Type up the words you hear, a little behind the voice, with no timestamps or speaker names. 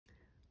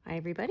Hi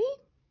everybody,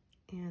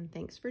 and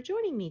thanks for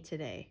joining me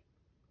today.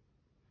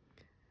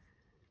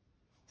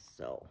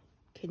 So,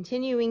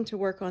 continuing to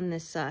work on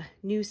this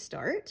new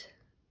start,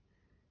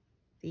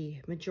 the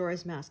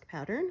Majora's Mask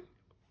pattern.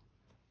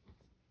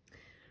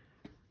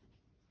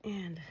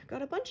 And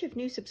got a bunch of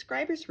new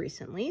subscribers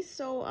recently,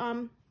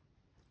 so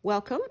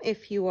welcome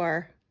if you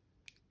are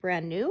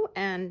brand new,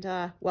 and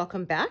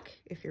welcome back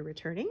if you're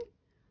returning.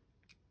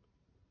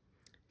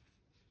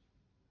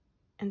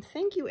 And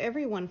thank you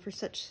everyone for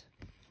such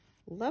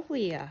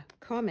lovely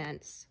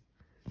comments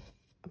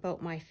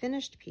about my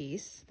finished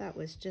piece. That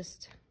was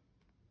just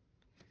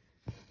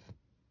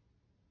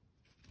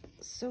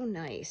so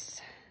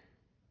nice.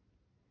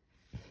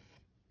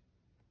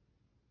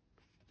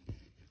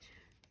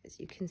 As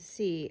you can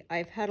see,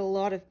 I've had a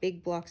lot of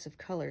big blocks of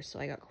color, so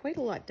I got quite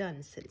a lot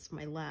done since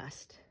my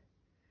last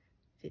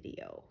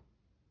video.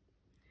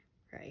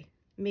 I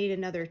made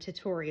another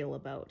tutorial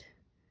about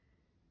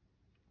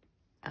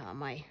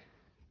my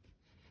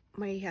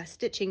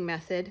stitching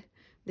method,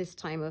 this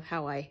time of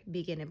how I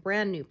begin a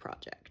brand new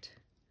project.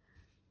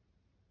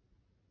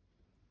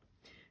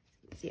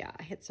 Yeah,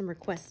 I had some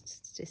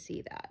requests to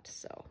see that,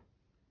 so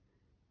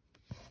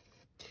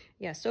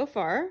yeah, so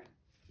far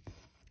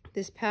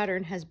this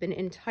pattern has been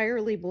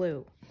entirely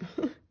blue.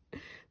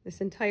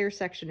 This entire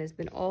section has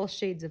been all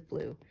shades of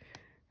blue.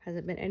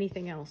 Hasn't been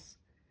anything else.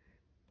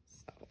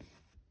 So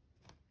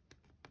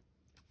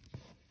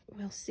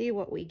we'll see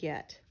what we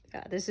get.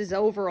 Yeah, this is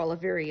overall a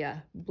very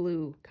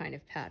blue kind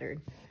of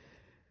pattern.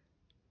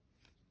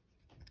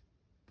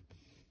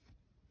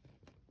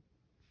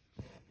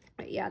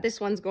 But yeah, this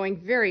one's going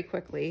very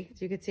quickly.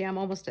 As you can see, I'm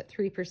almost at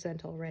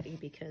 3% already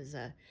because,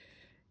 yeah,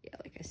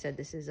 like I said,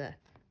 this is a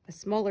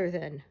smaller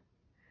than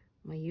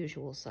my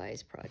usual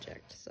size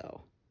project.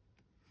 So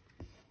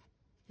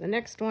the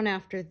next one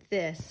after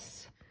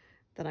this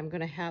that I'm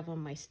going to have on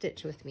my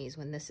stitch with me's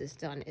when this is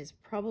done is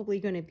probably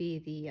going to be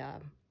the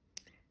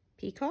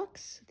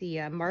peacocks,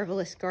 the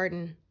Marvelous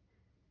Garden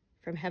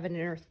from Heaven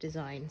and Earth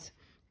Designs.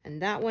 And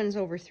that one's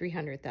over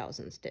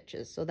 300,000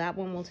 stitches, so that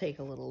one will take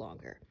a little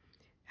longer.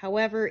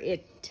 However,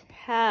 it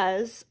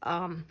has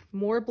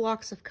more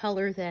blocks of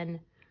color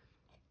than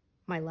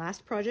my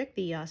last project,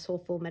 the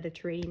Soulful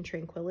Mediterranean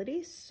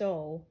Tranquility.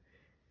 So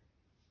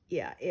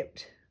yeah,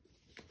 it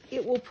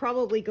will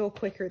probably go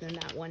quicker than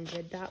that one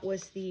did. That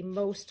was the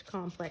most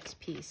complex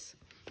piece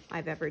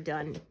I've ever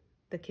done.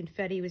 The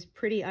confetti was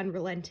pretty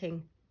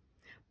unrelenting,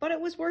 but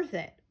it was worth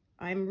it.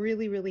 I'm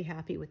really, really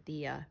happy with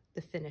the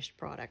finished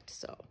product.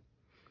 So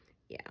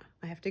yeah,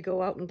 I have to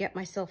go out and get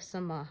myself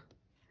some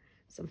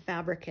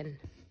fabric and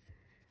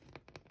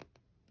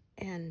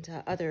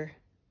other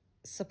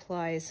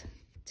supplies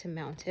to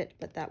mount it,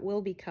 but that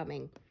will be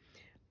coming.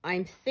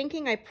 I'm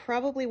thinking I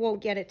probably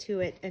won't get it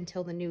to it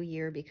until the new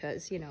year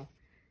because, you know,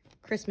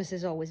 Christmas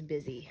is always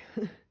busy.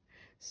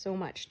 So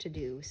much to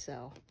do,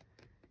 so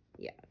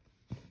yeah.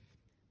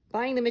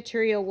 Buying the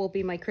material will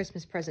be my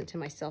Christmas present to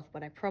myself,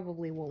 but I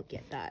probably won't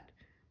get that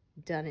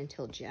done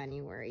until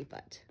January.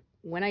 But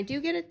when I do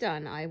get it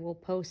done, I will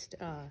post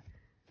on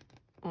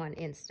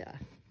Insta.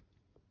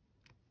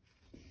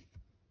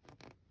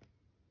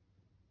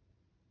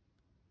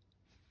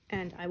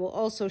 And I will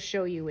also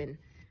show you in,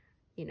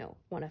 you know,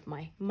 one of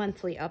my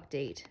monthly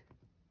update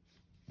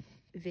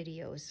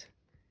videos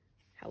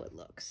how it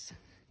looks.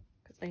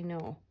 Because I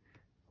know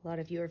a lot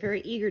of you are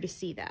very eager to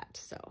see that,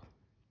 so.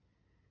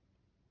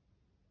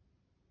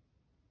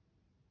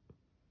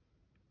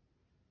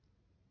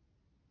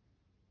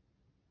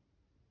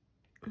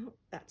 Oh,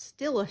 that's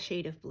still a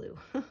shade of blue.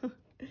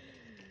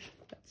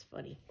 That's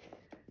funny.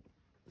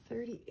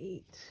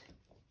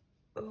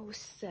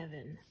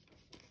 3807.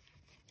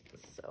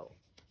 So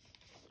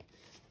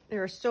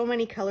there are so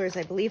many colors.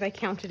 I believe I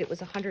counted it was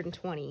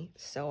 120.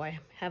 So I'm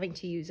having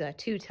to use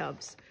 2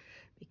 tubs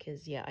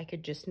because, yeah, I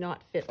could just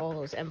not fit all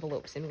those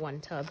envelopes in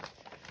one tub.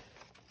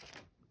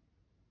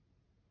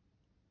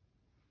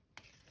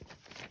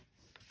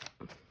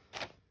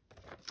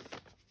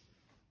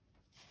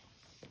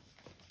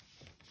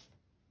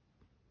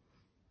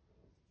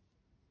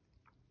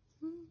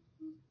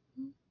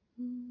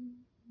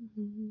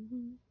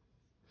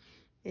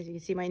 As you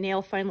can see, my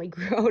nail finally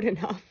grew out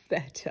enough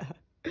that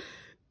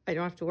I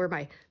don't have to wear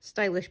my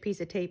stylish piece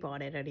of tape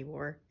on it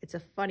anymore. It's a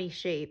funny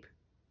shape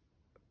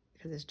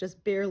because it's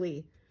just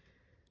barely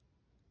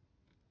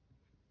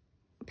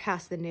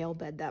past the nail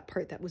bed, that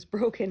part that was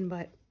broken,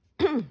 but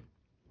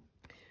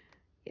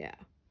yeah.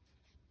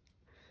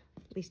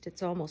 At least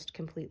it's almost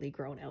completely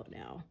grown out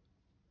now.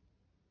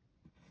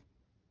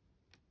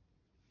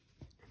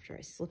 After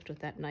I slipped with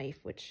that knife,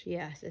 which,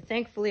 yeah, so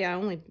thankfully I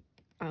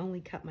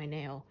only cut my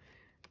nail,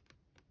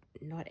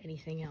 not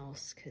anything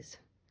else, because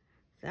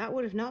that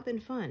would have not been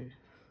fun.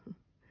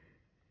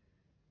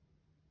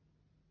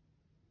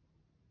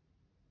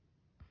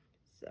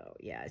 So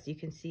yeah, as you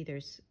can see,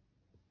 there's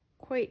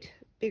quite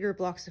bigger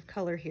blocks of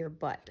color here,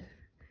 but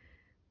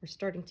we're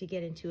starting to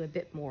get into a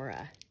bit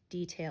more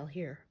detail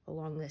here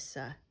along this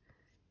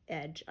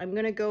edge. I'm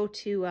going to go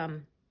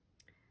to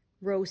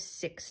row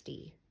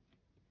 60.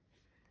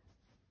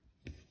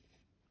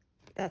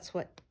 that's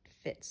what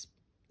fits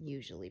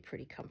usually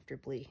pretty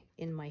comfortably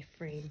in my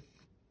frame.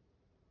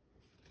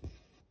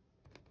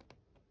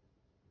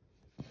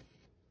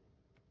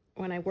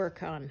 When I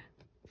work on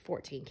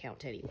 14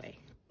 count anyway.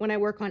 When I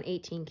work on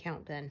 18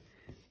 count, then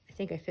I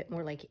think I fit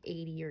more like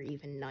 80 or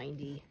even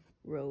 90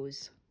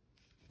 rows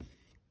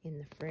in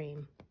the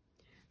frame.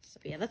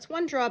 So yeah, that's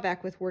one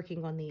drawback with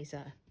working on these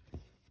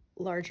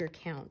larger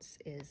counts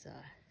is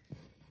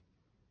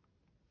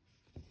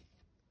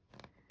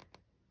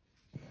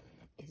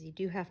you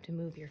do have to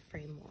move your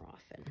frame more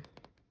often.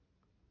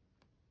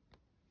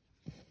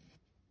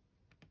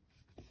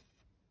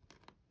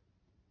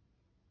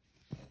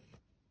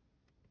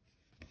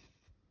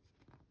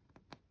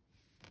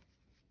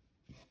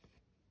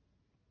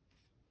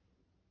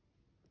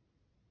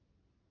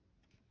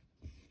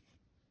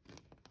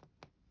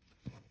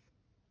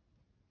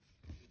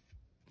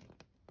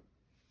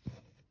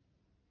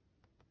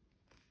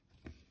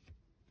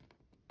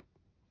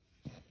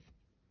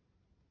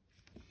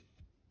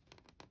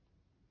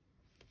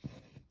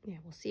 Yeah,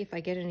 we'll see if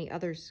I get any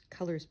other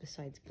colors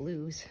besides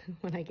blues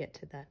when I get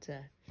to that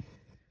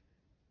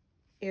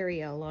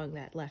area along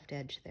that left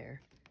edge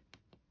there.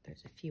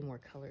 There's a few more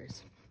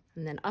colors.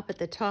 And then up at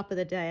the top of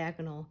the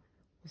diagonal,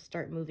 we'll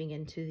start moving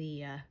into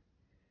the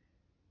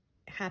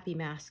Happy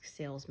Mask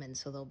Salesman,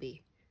 so there'll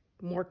be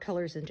more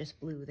colors than just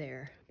blue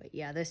there. But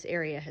yeah, this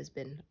area has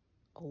been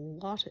a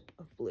lot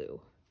of blue.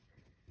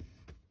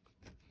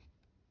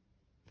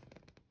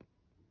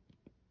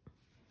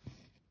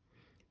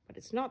 But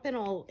it's not been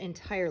all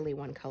entirely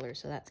one color,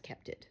 so that's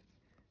kept it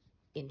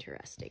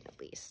interesting at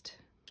least.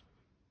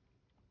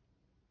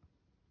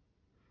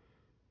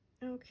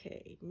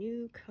 Okay,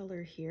 new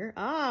color here.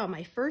 Ah,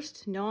 my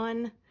first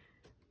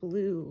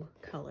non-blue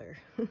color.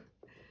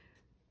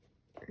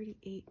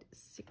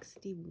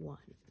 3861.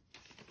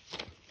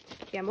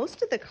 Yeah,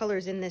 most of the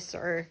colors in this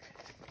are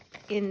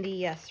in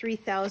the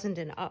 3000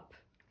 and up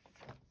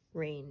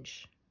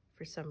range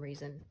for some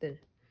reason. The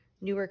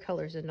newer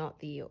colors are not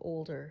the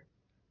older,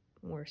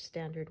 more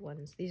standard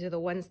ones. These are the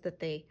ones that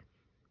they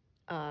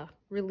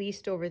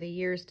released over the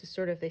years to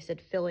sort of, they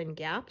said, fill in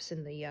gaps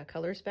in the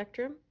color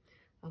spectrum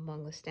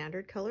among the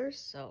standard colors.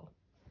 So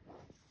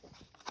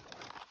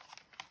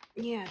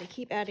yeah, they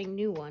keep adding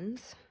new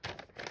ones.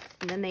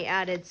 And then they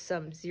added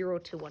some 0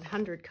 to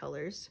 100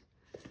 colors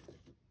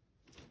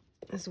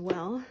as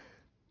well.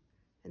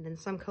 And then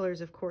some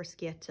colors, of course,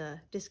 get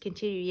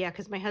discontinued. Yeah,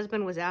 because my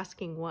husband was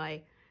asking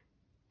why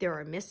there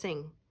are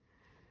missing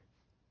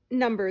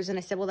numbers. And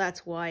I said, well,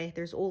 that's why.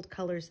 There's old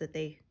colors that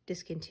they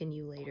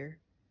discontinue later.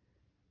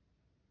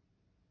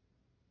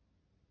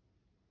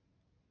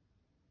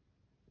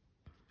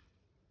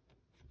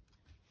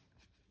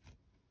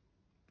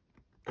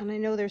 And I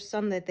know there's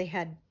some that they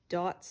had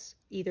dots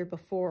either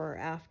before or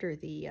after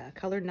the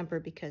color number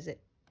because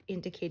it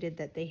indicated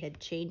that they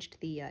had changed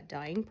the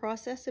dyeing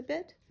process a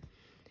bit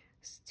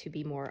to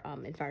be more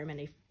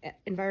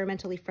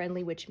environmentally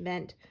friendly, which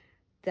meant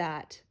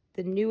that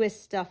the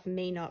newest stuff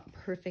may not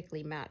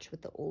perfectly match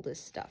with the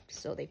oldest stuff.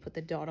 So they put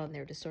the dot on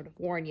there to sort of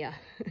warn you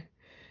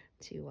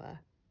to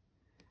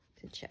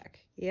check.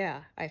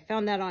 Yeah, I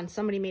found that on,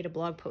 somebody made a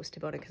blog post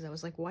about it because I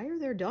was like, why are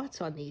there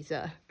dots on these,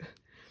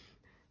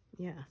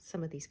 yeah,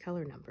 some of these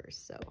color numbers,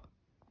 so.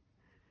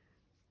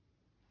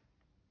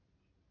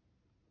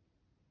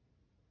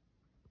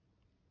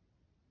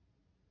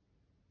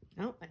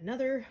 Oh,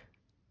 another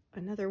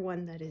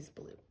one that is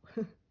blue.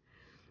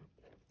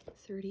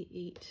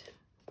 38,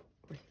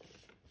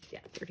 yeah,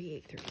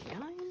 38,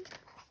 39.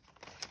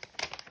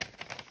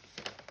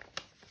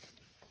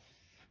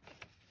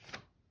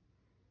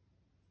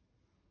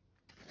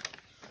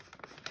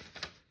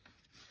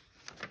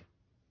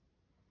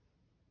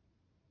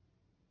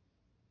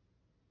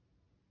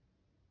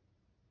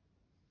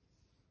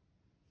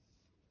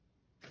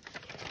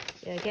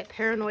 Yeah, I get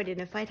paranoid, and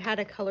if I'd had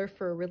a color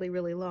for a really,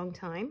 really long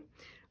time,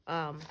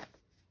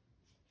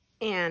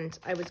 and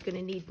I was going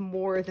to need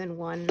more than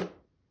one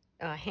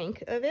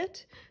hank of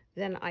it,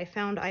 then I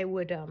found I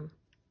would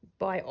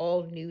buy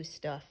all new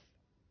stuff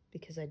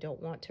because I don't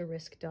want to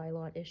risk dye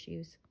lot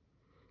issues.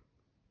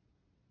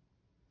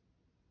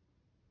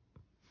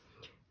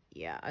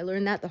 Yeah, I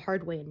learned that the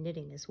hard way in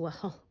knitting as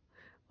well.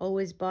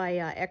 Always buy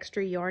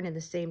extra yarn in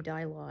the same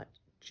dye lot,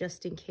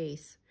 just in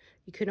case.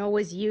 You can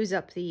always use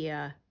up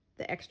the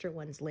extra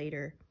ones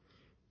later.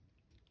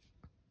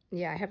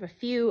 Yeah, I have a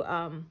few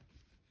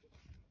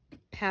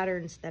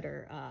patterns that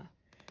are,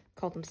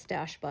 call them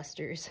stash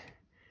busters,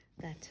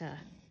 that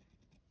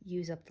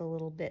use up the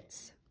little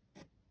bits.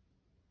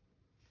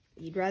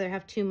 You'd rather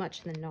have too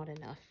much than not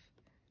enough.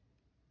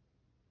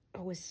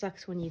 Always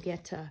sucks when you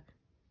get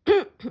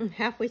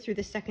halfway through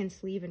the second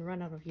sleeve and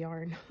run out of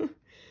yarn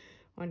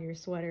on your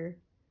sweater.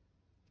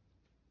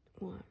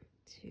 1,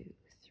 2,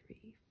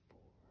 3,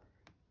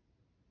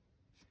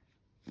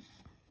 4.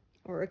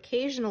 Or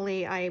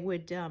occasionally I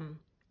would,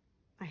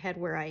 I had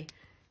where I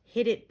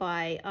hid it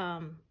by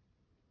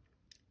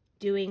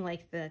doing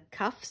like the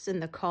cuffs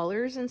and the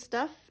collars and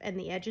stuff and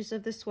the edges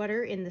of the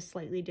sweater in the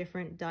slightly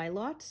different dye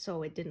lot,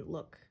 so it didn't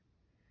look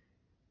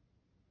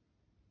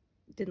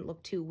didn't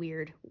look too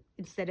weird.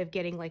 Instead of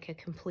getting like a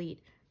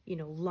complete, you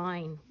know,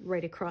 line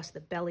right across the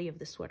belly of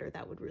the sweater,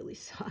 that would really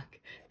suck.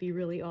 Be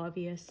really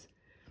obvious.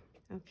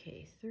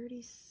 Okay,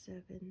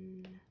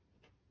 37,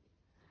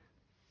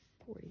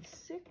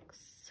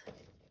 46.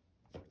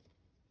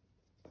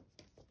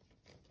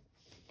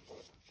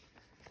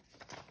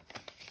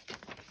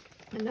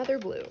 Another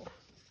blue.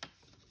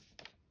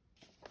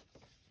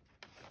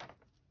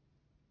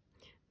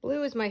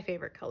 Blue is my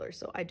favorite color,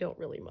 so I don't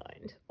really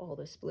mind all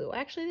this blue.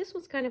 Actually, this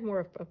one's kind of more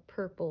of a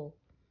purple,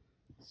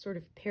 sort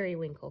of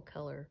periwinkle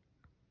color,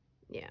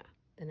 yeah,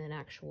 than an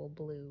actual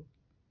blue.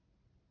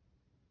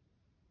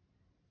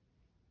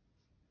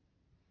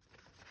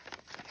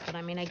 But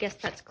I mean, I guess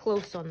that's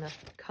close on the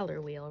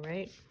color wheel,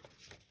 right?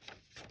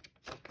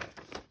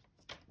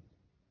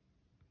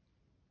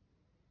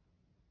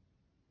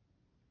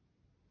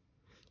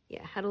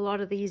 Yeah, had a lot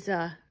of these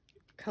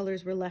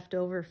colors were left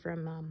over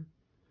from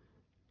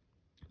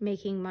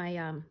making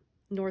my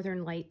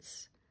Northern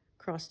Lights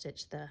cross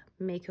stitch, the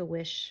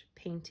Make-A-Wish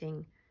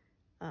painting,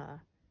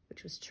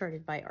 which was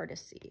charted by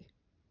Artisy.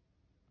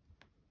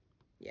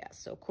 Yeah,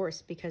 so of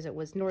course, because it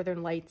was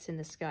Northern Lights in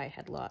the sky,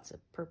 had lots of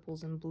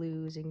purples and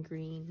blues and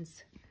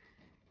greens.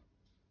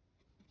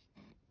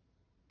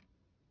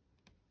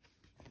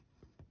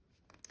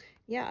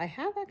 Yeah, I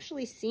have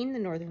actually seen the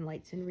Northern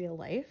Lights in real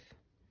life,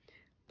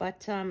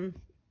 but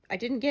I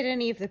didn't get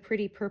any of the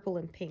pretty purple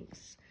and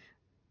pinks.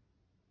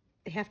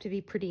 They have to be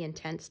pretty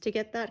intense to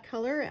get that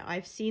color.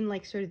 I've seen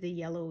like sort of the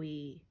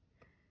yellowy,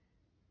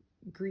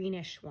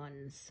 greenish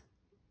ones.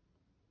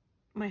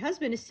 My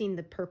husband has seen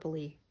the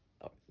purpley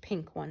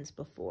pink ones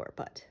before,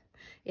 but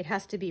it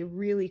has to be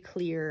really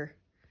clear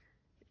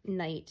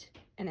night,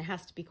 and it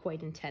has to be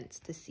quite intense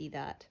to see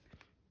that.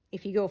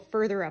 If you go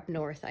further up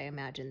north, I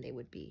imagine they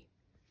would be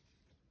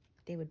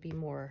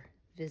more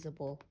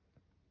visible.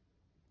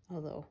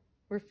 Although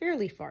we're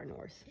fairly far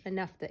north,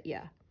 enough that,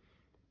 yeah,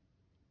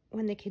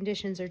 when the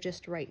conditions are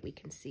just right, we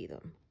can see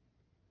them.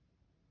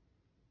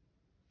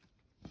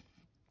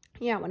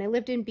 Yeah, when I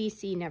lived in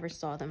BC, never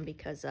saw them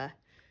because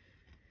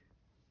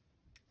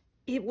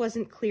it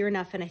wasn't clear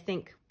enough, and I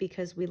think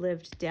because we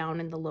lived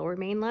down in the lower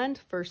mainland,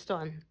 first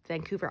on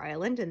Vancouver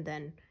Island, and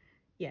then,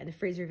 yeah, in the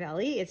Fraser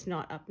Valley, it's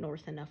not up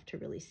north enough to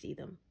really see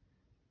them.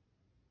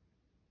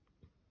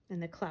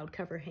 And the cloud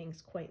cover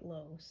hangs quite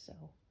low, so.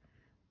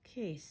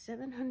 Okay,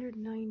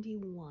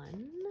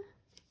 791.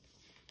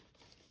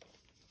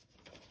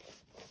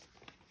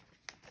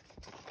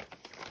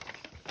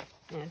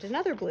 And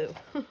another blue.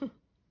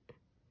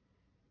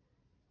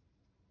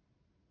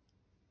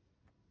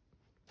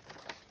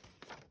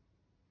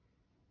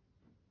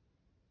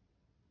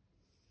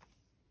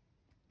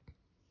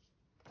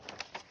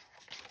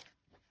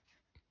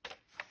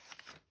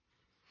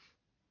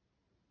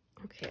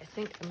 Okay, I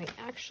think I might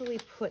actually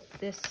put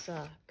this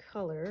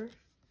color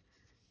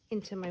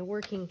into my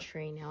working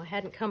tray now. I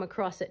hadn't come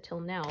across it till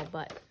now,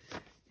 but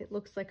it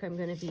looks like I'm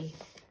going to be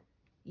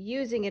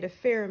using it a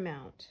fair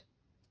amount.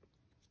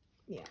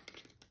 Yeah.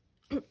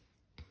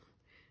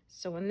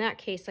 So in that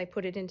case, I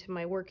put it into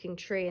my working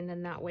tray, and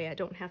then that way I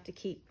don't have to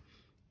keep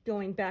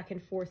going back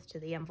and forth to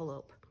the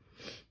envelope.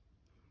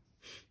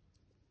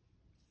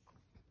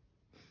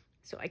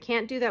 So I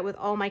can't do that with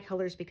all my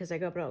colors because I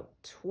got about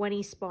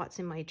 20 spots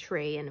in my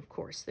tray, and of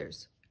course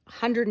there's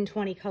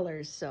 120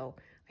 colors, so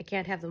I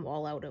can't have them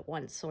all out at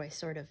once. So I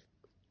sort of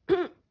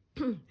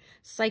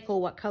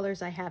cycle what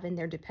colors I have in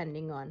there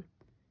depending on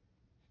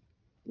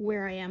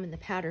where I am in the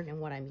pattern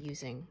and what I'm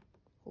using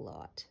a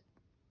lot.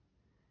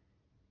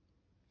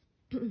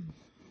 Yeah,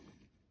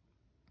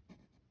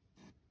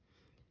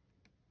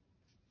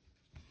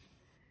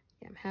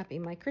 I'm happy.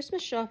 My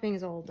Christmas shopping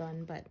is all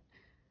done, but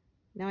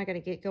now I got to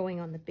get going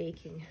on the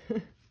baking.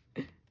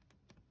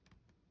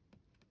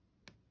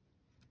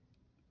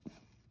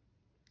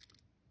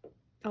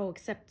 Oh,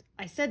 except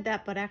I said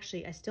that, but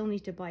actually I still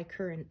need to buy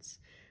currants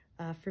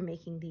for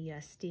making the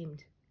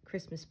steamed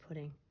Christmas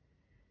pudding.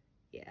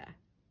 Yeah,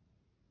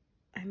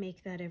 I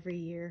make that every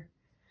year.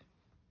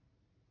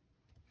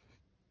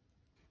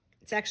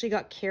 It's actually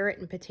got carrot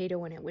and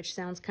potato in it, which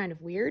sounds kind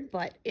of weird,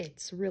 but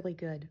it's really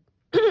good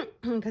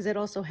because it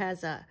also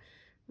has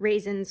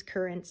raisins,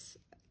 currants,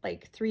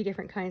 like 3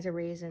 different kinds of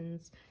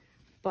raisins,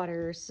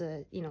 butters,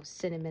 you know,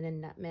 cinnamon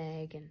and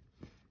nutmeg, and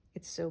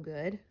it's so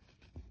good.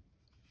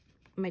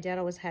 My dad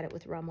always had it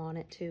with rum on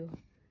it too.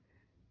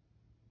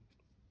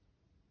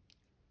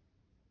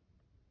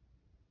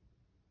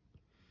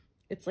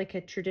 It's like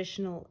a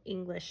traditional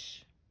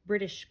English,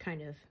 British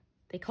kind of,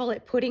 they call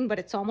it pudding, but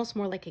it's almost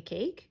more like a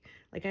cake.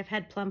 Like I've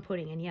had plum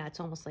pudding, and yeah, it's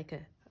almost like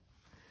a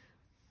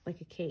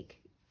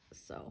cake.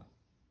 So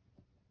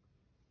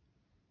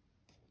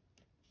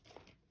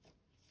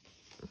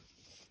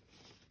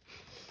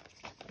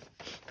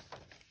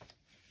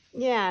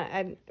yeah,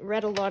 I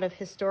read a lot of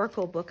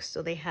historical books,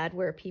 so they had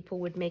where people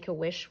would make a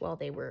wish while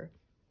they were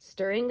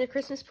stirring the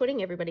Christmas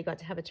pudding. Everybody got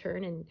to have a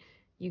turn, and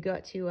you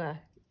got to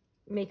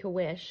make a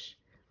wish.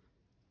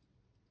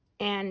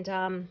 And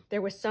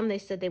there was some, they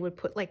said they would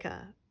put like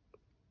a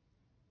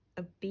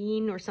a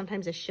bean or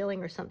sometimes a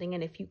shilling or something,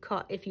 and if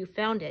you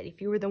found it,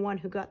 if you were the one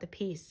who got the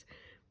piece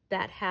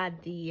that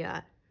had the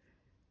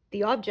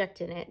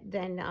object in it,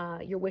 then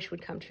your wish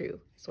would come true,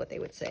 is what they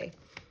would say.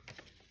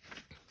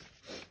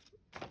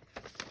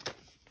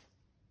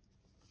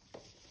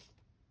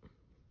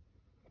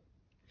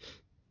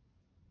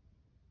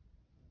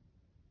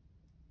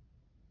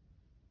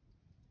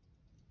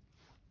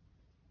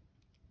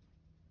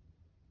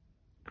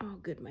 Oh,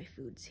 good, my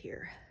food's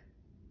here.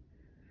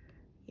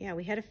 Yeah,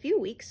 we had a few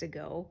weeks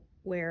ago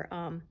where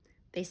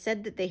they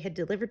said that they had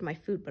delivered my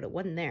food, but it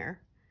wasn't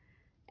there.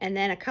 And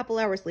then a couple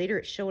hours later,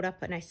 it showed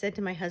up, and I said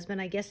to my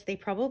husband, I guess they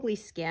probably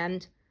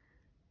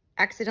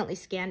accidentally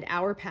scanned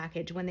our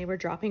package when they were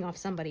dropping off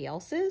somebody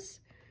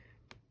else's.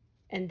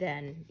 And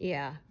then,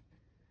 yeah,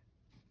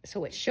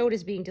 so it showed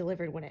as being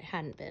delivered when it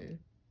hadn't been.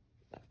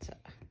 But,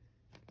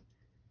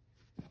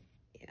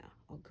 yeah,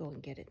 I'll go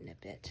and get it in a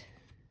bit.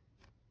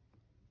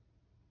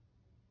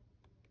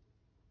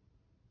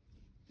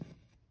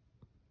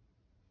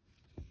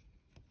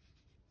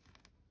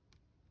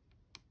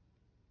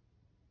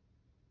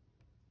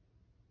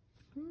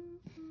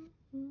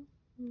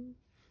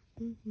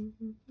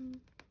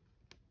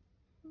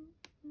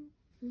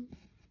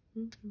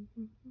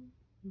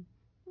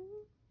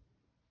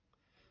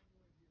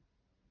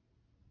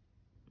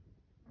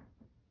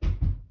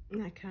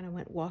 And I kind of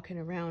went walking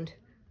around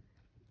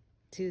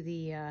to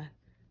the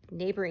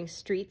neighboring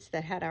streets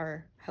that had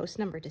our house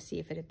number to see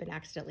if it had been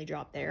accidentally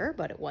dropped there,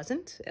 but it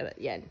wasn't.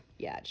 Yeah,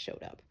 it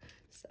showed up.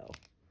 So.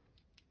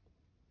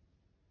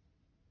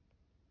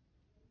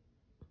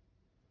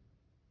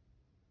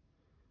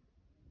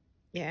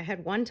 Yeah, I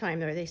had one time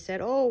there, they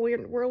said, oh,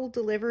 we'll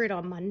deliver it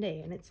on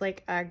Monday. And it's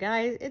like,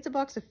 guys, it's a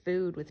box of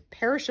food with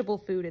perishable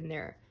food in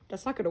there.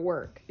 That's not going to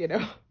work, you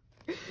know?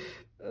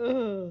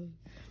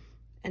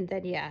 And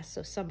then, yeah,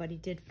 so somebody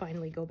did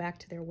finally go back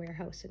to their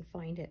warehouse and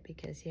find it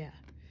because, yeah.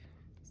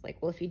 It's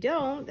like, well, if you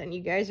don't, then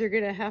you guys are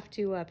going to have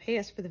to pay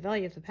us for the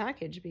value of the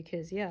package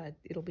because, yeah,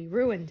 it'll be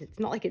ruined. It's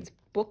not like it's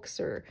books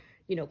or,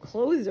 you know,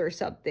 clothes or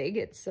something.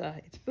 It's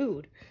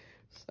food.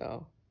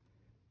 So,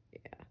 yeah.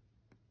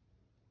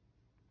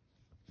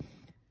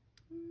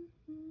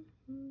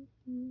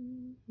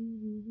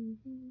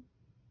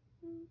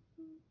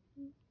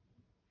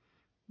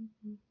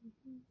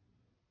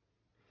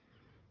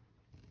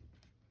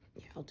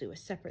 Yeah, I'll do a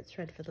separate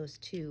thread for those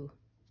two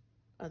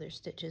other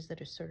stitches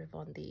that are sort of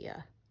on the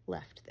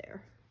left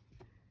there.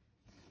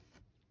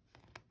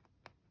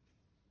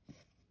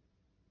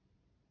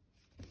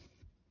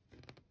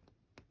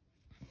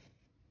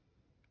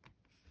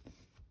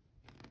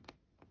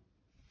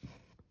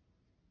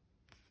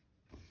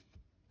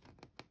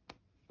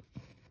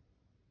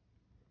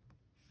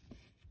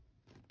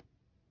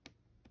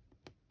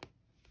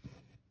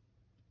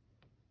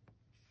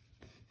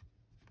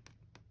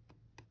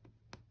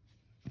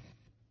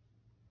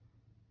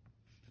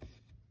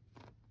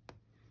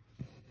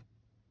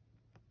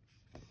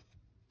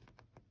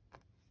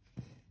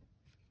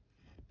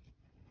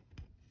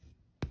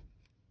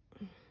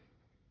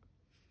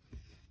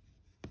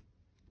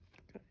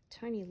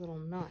 Tiny little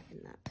knot in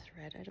that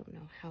thread. I don't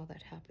know how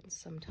that happens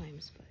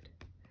sometimes, but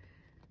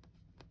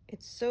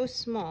it's so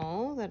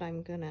small that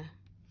I'm gonna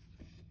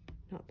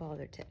not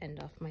bother to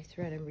end off my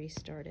thread and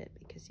restart it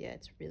because, yeah,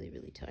 it's really,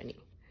 really tiny.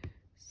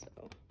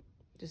 So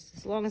just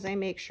as long as I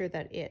make sure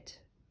that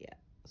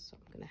so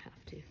I'm gonna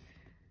have to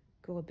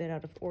go a bit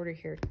out of order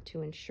here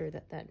to ensure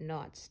that that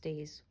knot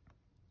stays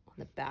on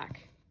the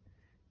back.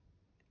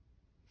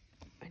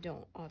 I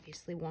don't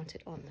obviously want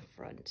it on the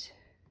front.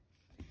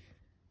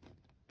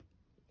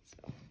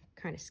 So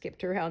kind of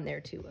skipped around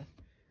there to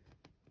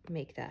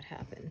make that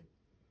happen.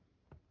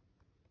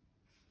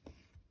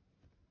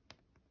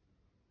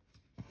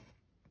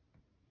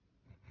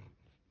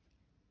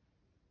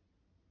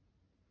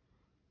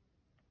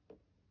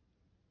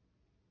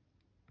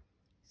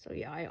 So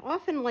yeah, I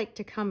often like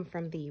to come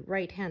from the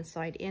right-hand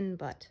side in,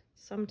 but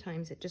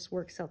sometimes it just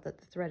works out that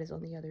the thread is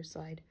on the other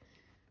side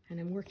and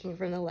I'm working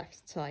from the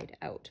left side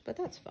out, but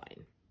that's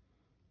fine.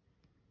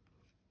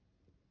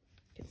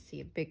 You can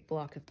see a big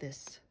block of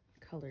this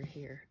color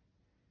here.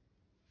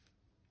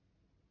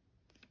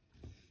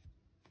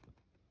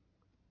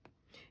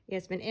 Yeah,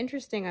 it's been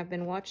interesting. I've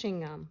been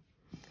watching,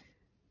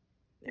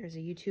 there's a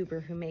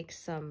YouTuber who makes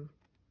some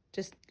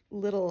just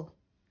little,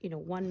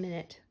 1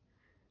 minute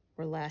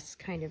or less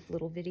kind of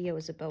little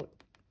videos about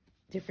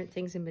different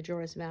things in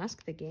Majora's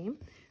Mask, the game,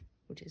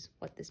 which is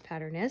what this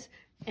pattern is.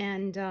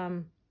 And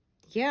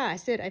yeah, I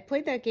said I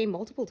played that game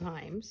multiple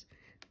times,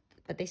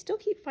 but they still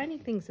keep finding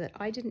things that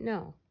I didn't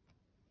know.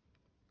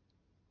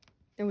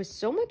 There was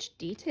so much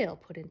detail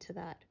put into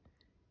that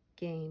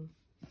game.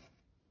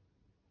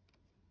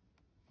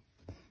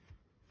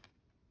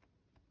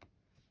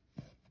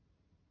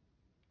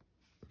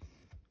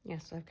 Yeah,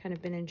 so I've kind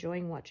of been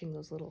enjoying watching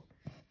those little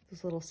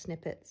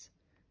snippets.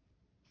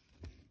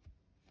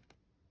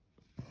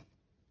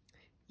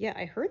 Yeah,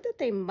 I heard that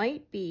they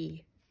might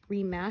be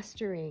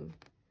remastering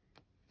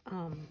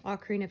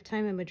Ocarina of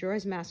Time and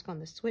Majora's Mask on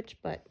the Switch,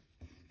 but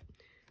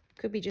it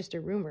could be just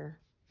a rumor.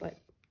 But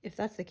if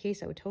that's the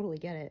case, I would totally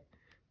get it.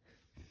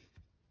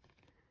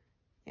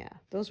 Yeah,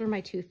 those were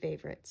my two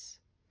favorites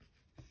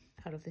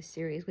out of the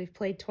series. We've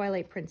played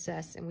Twilight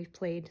Princess and we've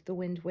played The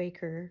Wind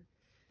Waker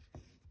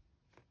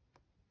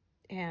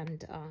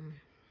and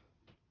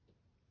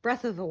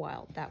Breath of the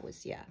Wild. That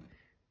was, yeah,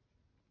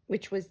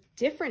 which was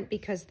different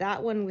because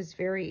that one was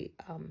very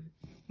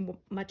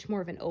much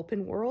more of an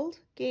open world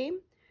game,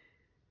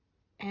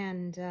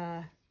 and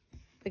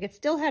like it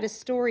still had a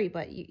story,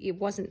 but it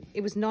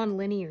was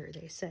non-linear,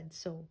 they said.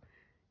 So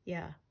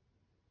yeah,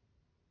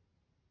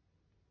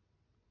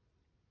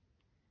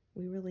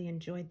 we really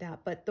enjoyed that.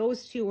 But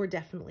those two were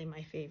definitely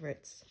my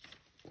favorites.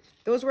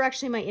 Those were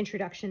actually my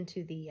introduction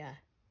to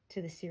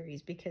the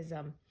series, because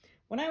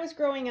when I was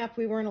growing up,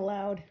 we weren't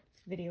allowed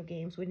video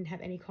games. We didn't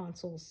have any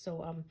consoles.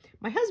 So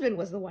my husband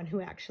was the one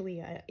who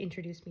actually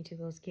introduced me to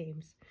those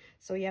games.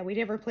 So yeah, we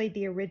never played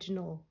the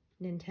original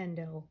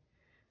Nintendo,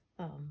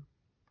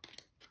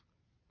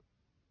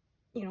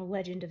 you know,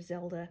 Legend of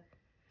Zelda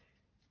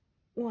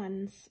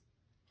ones.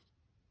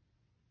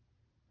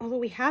 Although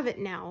we have it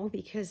now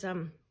because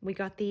we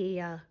got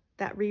the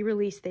that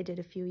re-release they did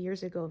a few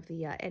years ago of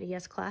the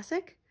NES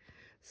Classic.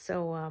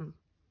 So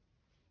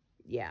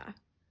yeah,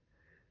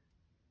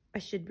 I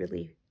should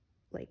really,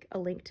 like, a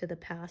Link to the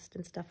Past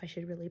and stuff, I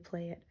should really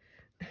play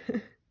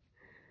it.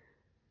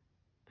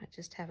 I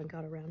just haven't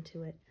got around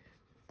to it.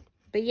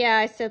 But yeah,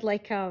 I said,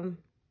 like,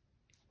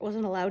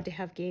 wasn't allowed to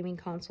have gaming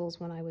consoles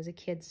when I was a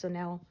kid, so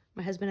now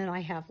my husband and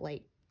I have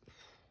like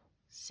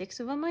 6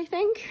 of them, I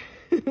think.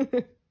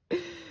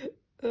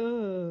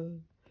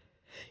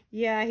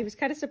 Yeah, he was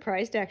kind of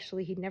surprised,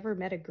 actually. He'd never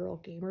met a girl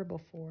gamer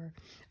before.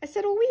 I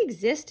said, well, we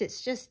exist.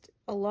 It's just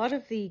a lot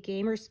of the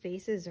gamer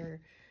spaces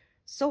are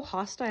so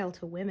hostile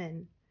to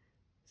women.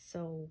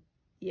 So,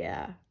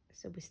 yeah.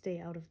 So we stay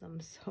out of them,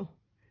 so.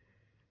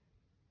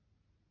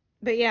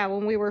 But yeah,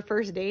 when we were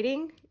first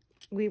dating,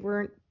 we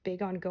weren't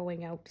big on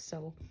going out,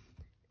 so.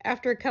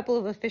 After a couple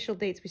of official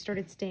dates, we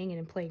started staying in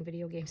and playing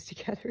video games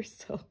together,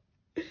 so.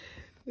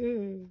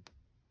 We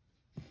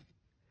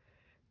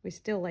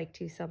still like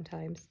to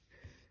sometimes.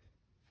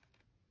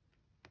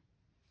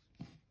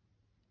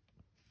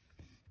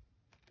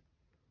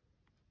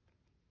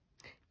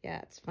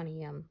 Yeah, it's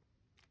funny.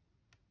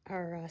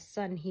 Our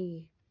son,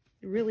 he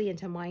really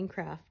into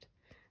Minecraft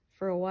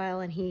for a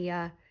while, and he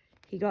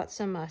got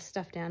some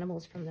stuffed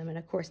animals from them, and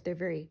of course they're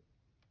very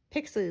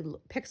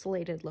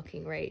pixelated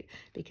looking, right?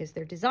 Because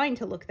they're designed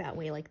to look that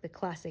way, like the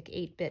classic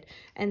 8-bit.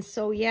 And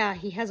so yeah,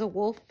 he has a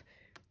wolf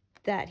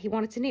that he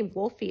wanted to name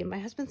Wolfie, and my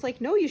husband's like,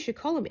 no, you should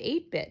call him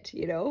 8-bit,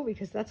 you know,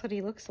 because that's what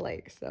he looks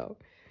like. So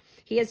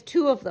he has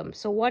 2 of them.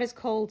 So one is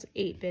called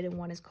 8-bit and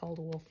one is called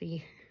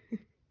Wolfie.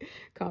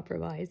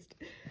 Compromised.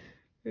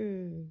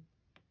 Okay,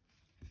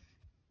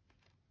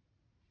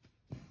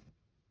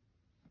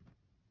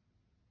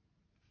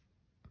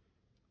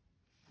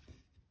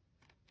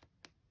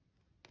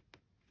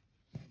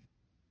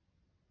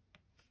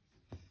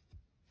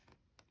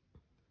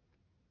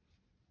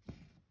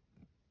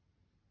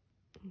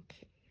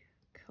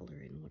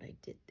 color in what I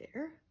did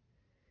there.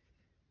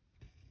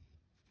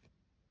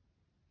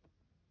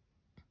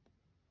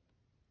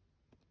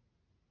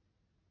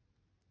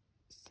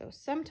 So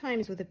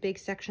sometimes with a big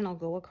section, I'll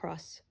go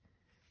across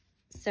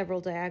several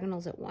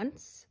diagonals at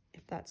once,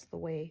 if that's the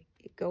way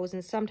it goes.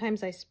 And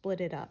sometimes I split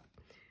it up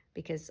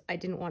because I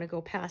didn't want to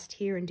go past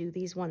here and do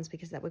these ones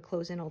because that would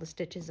close in all the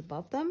stitches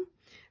above them.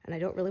 And I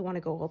don't really want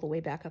to go all the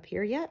way back up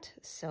here yet.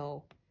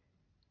 So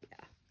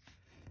yeah.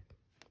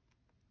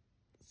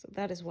 So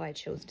that is why I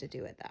chose to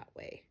do it that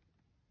way.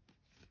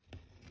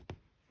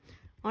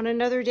 On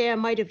another day, I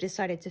might have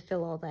decided to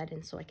fill all that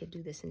in so I could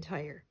do this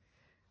entire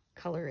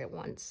color at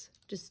once.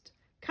 Just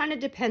kind of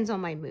depends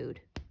on my mood.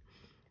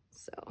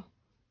 So,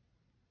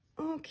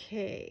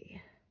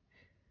 okay.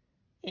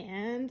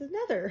 And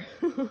another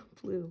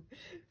blue.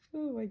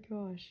 Oh my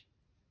gosh.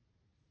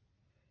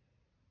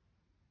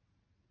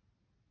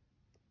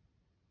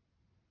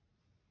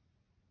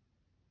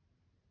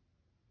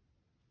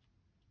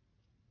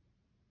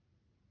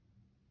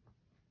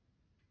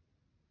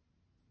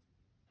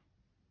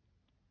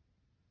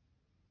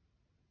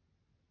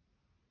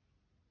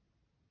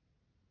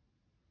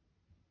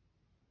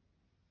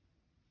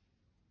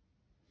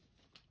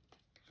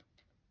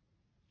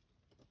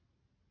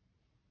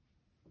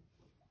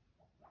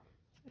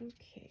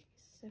 Okay,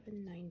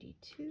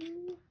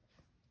 792.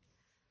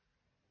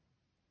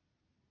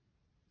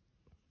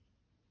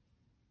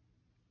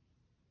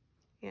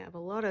 Yeah, I have a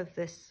lot of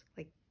this,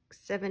 like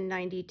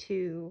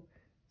 792,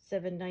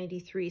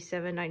 793,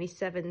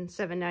 797,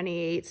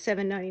 798,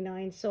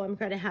 799. So I'm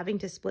kind of having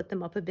to split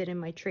them up a bit in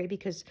my tray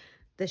because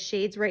the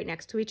shades right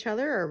next to each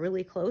other are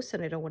really close,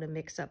 and I don't want to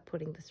mix up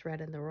putting the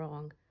thread in the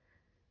wrong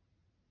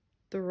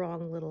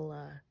little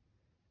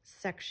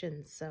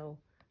section. So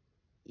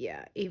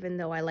yeah, even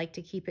though I like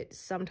to keep it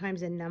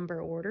sometimes in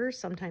number order,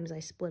 sometimes I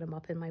split them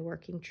up in my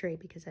working tray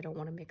because I don't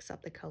want to mix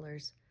up the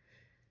colors.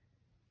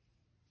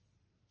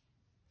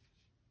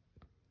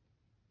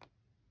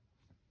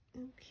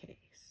 Okay,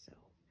 so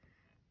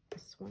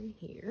this one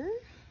here.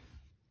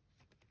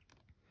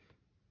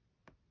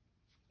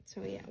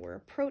 So yeah, we're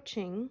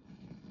approaching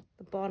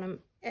the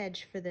bottom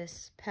edge for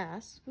this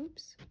pass.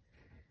 Oops.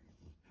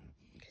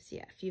 Because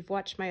yeah, if you've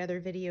watched my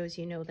other videos,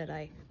 you know that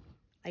I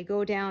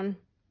go down,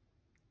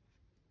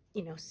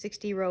 you know,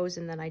 60 rows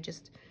and then I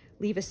just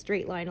leave a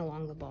straight line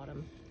along the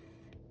bottom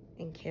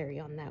and carry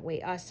on that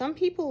way. Some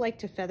people like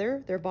to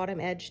feather their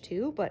bottom edge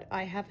too, but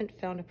I haven't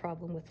found a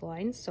problem with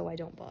lines, so I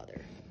don't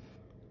bother.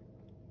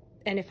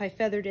 And if I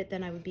feathered it,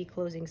 then I would be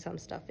closing some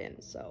stuff in,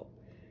 so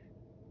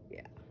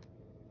yeah.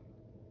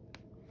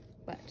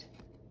 But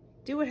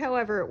do it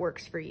however it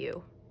works for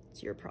you.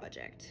 It's your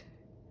project.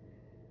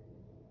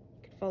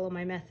 You can follow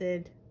my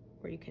method,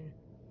 or you can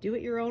do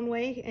it your own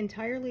way,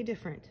 entirely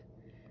different.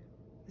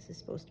 This is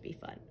supposed to be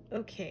fun.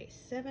 Okay,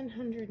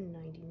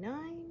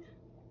 799.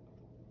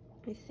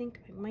 I think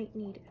I might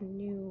need a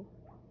new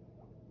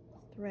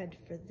thread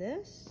for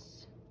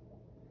this.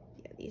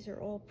 Yeah, these are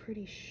all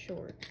pretty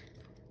short.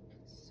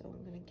 So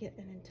I'm gonna get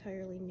an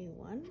entirely new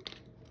one.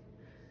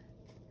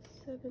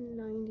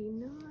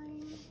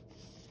 799.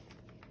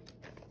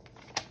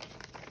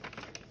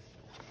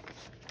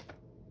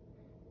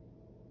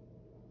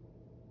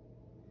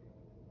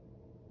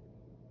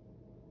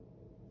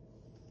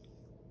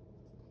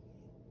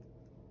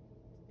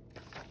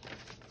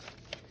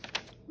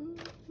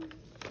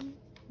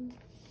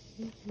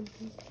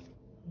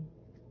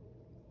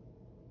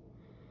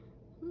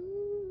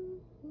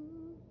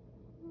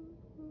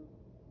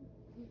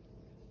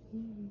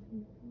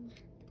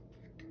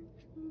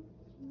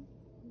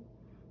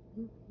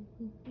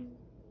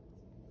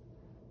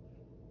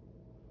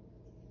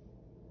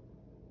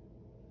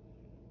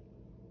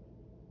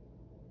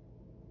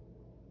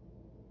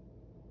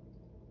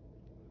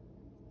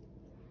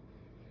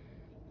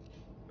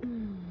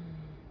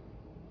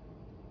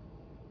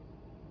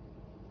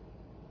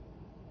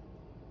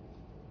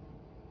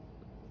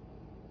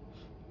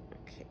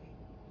 Okay,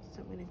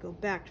 so I'm going to go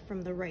back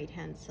from the right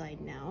hand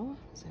side now.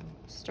 So I'm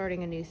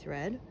starting a new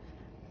thread.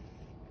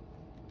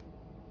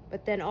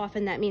 But then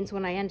often that means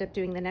when I end up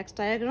doing the next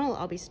diagonal,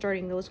 I'll be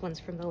starting those ones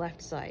from the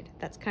left side.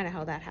 That's kind of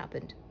how that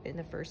happened in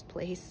the first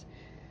place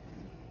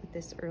with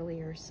this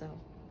earlier, so.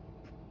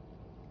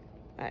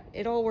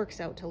 It all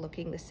works out to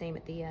looking the same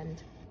at the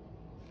end.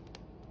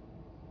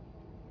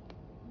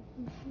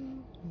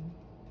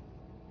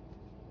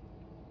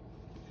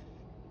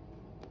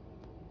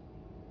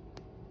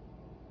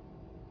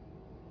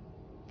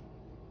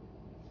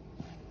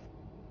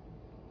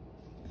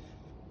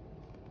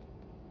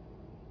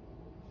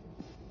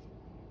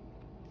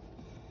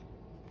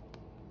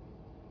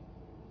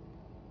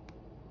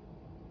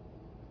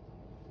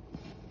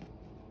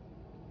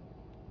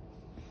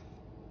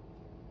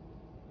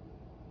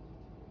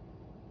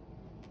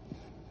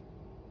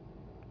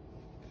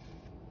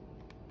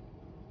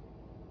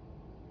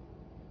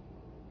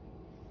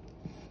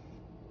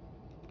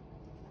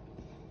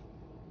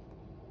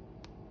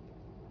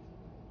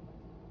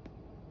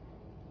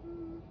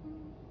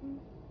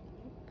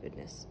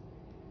 Goodness.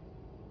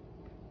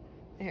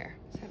 There.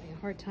 I was having a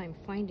hard time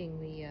finding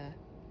the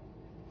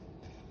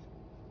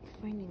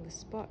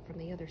spot from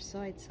the other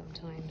side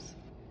sometimes.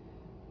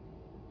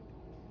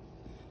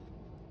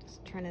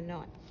 Just trying to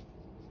not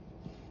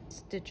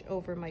stitch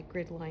over my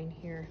grid line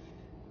here,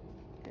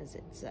 as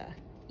it's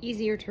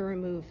easier to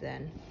remove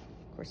then.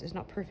 Of course, it's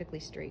not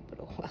perfectly straight, but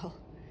oh well.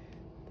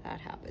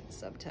 That happens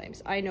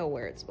sometimes. I know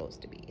where it's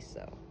supposed to be,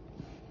 so.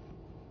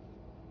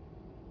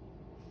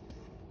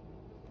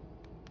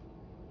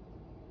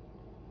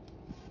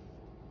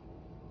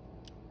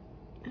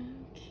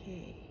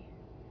 Okay.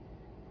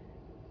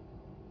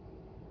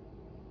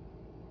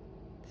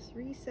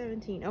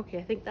 317. Okay,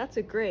 I think that's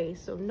a gray,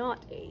 so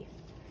not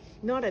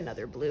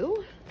another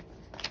blue.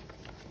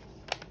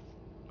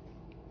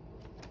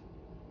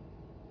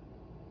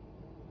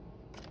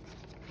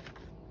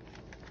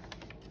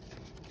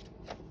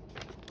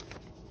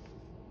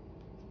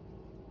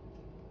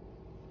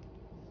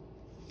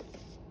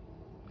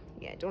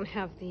 Yeah, I don't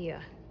have the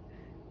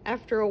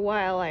after a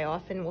while, I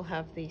often will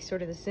have the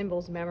sort of the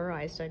symbols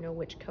memorized. I know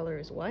which color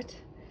is what,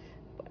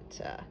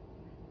 but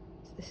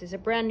this is a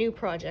brand new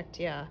project.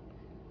 Yeah,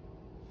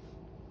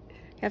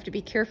 you have to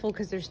be careful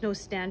because there's no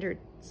standard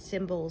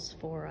symbols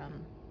for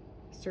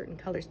certain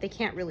colors. They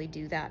can't really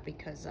do that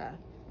because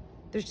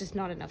there's just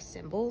not enough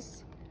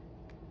symbols.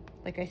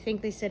 Like I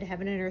think they said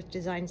Heaven and Earth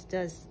Designs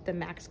does the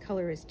max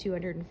color is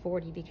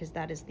 240 because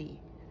that is the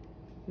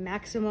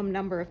maximum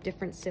number of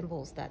different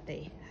symbols that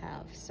they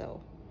have.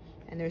 So.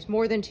 And there's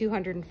more than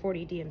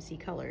 240 DMC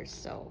colors,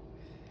 so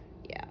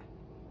yeah.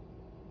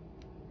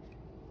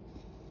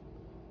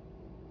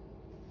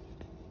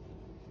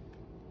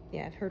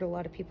 Yeah, I've heard a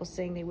lot of people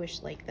saying they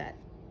wish like that,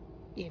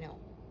 you know,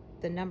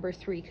 the number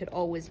 3 could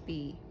always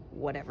be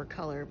whatever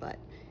color, but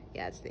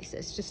yeah, they say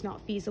it's just not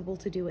feasible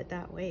to do it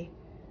that way.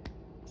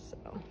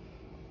 So,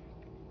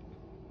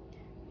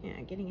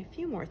 yeah, getting a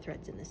few more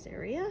threads in this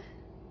area.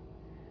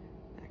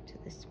 Back to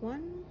this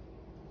one.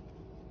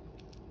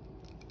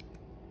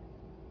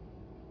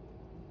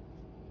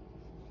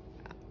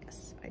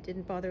 I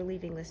didn't bother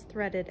leaving this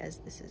threaded as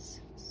this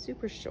is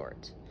super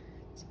short.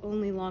 It's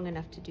only long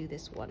enough to do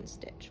this one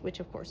stitch,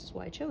 which of course is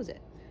why I chose it.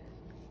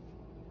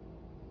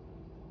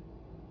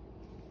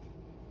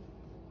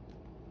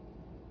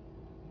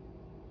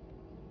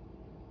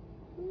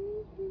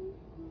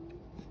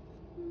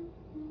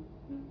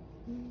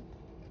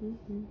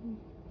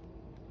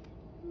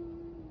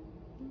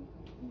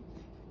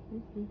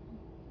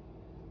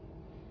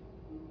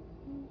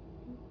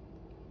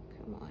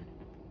 Come on.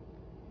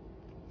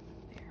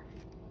 There.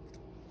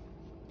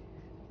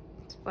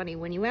 It's funny,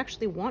 when you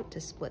actually want to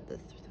split the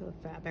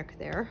fabric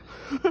there,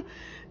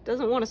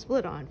 doesn't want to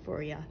split on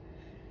for you.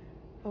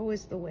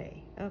 Always the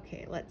way.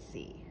 Okay, let's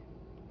see.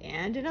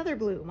 And another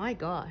blue, my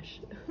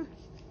gosh.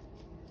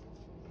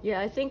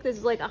 Yeah, I think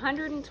there's like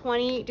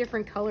 120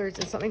 different colors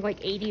and something like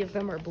 80 of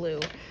them are blue.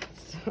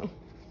 So,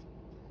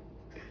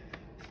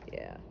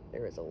 yeah,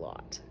 there is a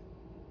lot.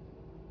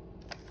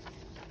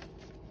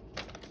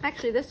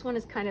 Actually, this one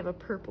is kind of a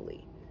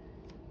purpley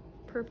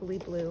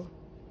blue.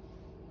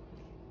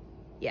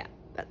 Yeah,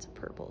 that's a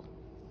purple.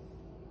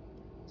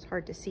 It's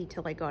hard to see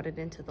till I got it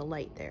into the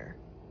light there.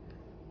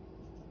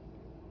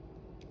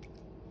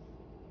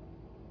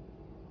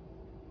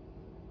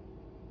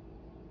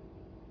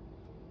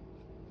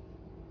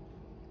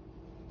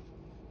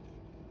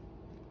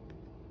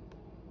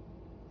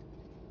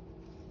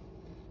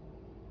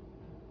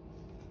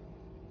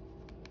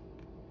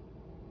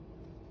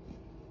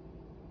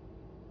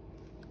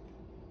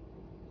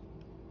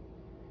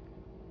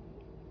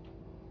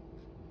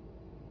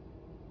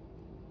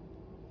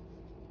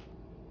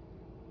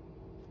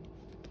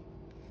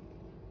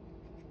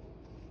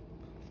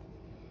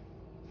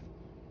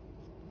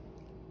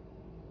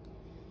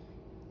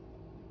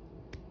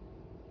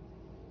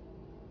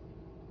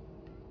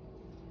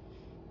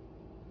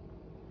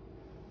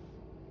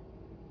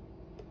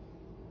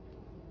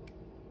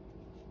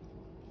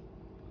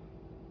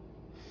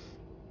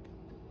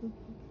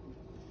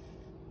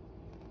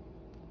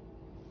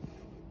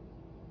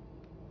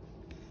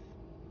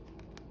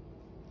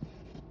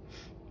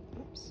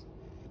 Oops,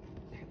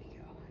 there we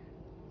go.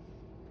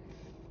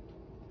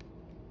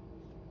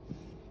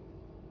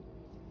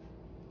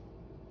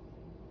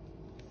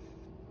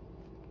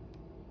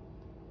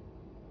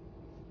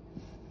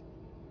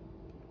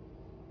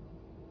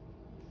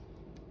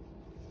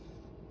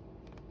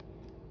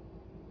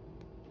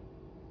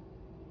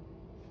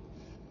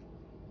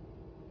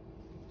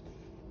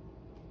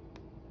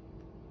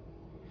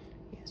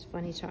 It's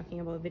funny talking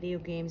about video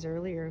games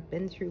earlier. I've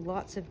been through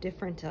lots of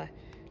different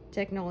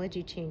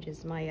technology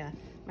changes. My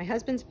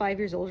husband's 5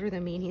 years older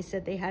than me, and he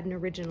said they had an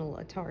original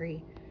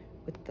Atari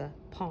with the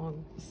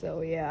Pong.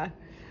 So yeah.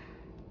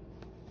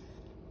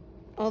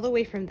 All the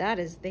way from that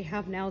is they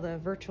have now the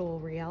virtual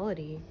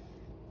reality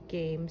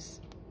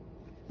games.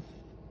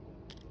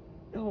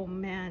 Oh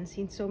man,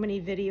 seen so many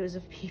videos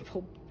of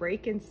people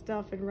breaking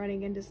stuff and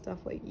running into stuff,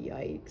 like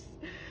yikes.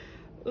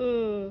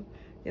 Ugh.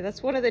 Yeah,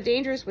 that's one of the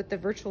dangers with the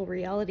virtual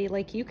reality.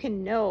 Like, you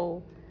can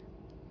know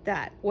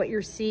that what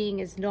you're seeing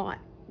is not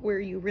where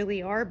you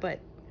really are, but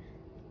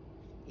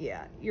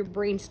yeah, your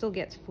brain still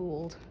gets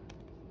fooled.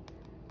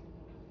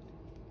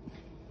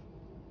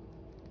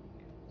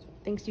 So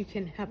it thinks you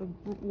can have a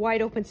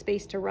wide open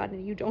space to run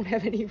and you don't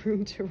have any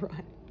room to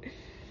run.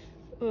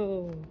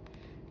 Oh.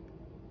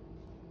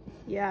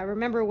 Yeah, I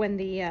remember when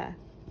the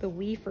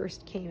Wii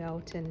first came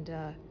out, and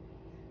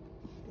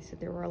they said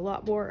there were a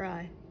lot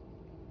more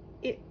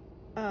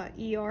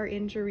ER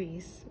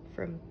injuries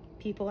from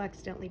people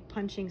accidentally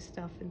punching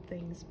stuff and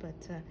things, but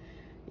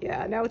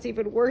yeah, now it's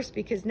even worse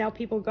because now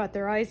people got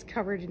their eyes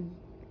covered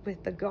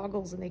with the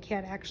goggles and they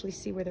can't actually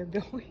see where they're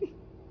going.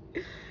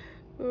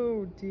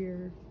 Oh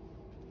dear.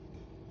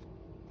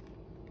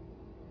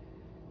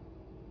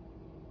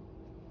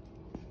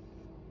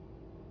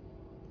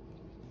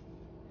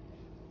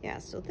 Yeah,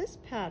 so this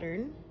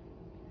pattern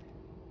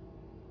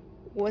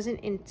wasn't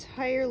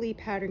entirely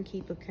pattern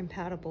keeper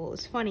compatible. It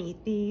was funny,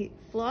 the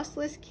floss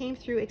list came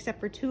through except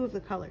for 2 of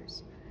the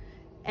colors,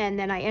 and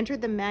then I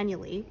entered them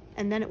manually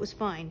and then it was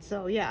fine.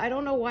 So yeah, I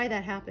don't know why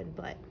that happened,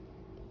 but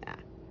yeah,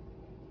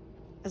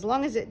 as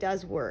long as it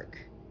does work.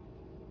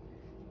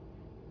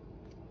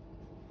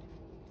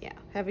 Yeah,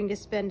 having to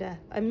spend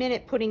a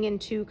minute putting in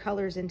 2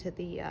 colors into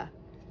the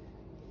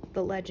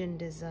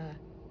legend is a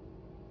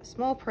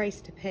small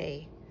price to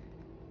pay.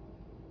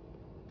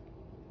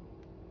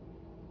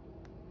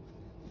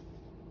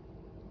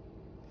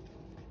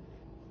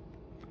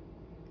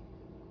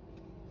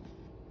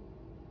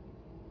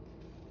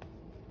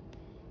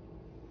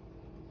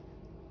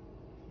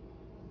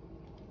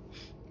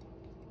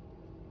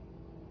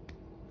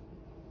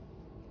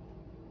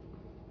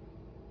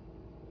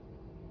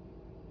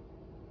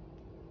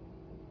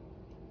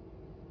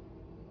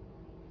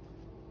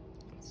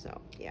 So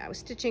yeah, I was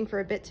stitching for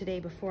a bit today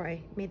before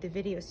I made the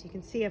video, so you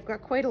can see I've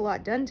got quite a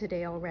lot done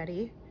today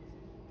already,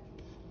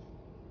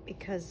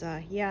 because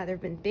yeah, there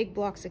have been big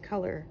blocks of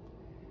color,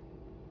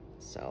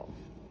 so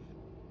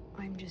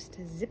I'm just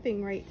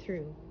zipping right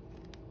through.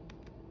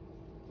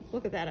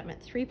 Look at that, I'm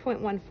at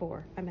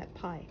 3.14. I'm at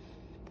pi.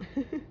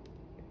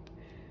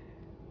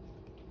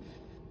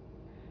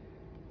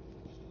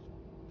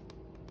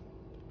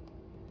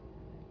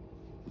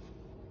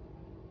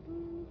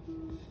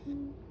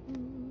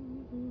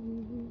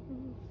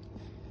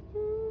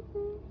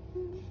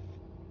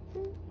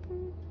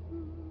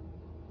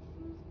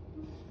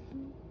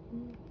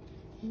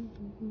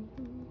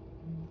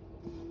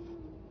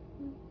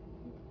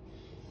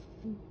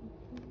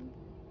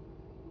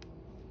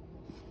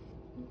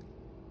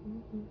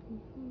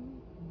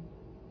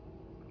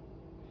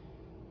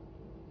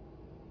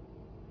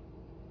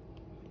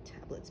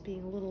 Tablet's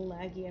being a little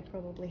laggy. I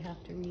probably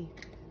have to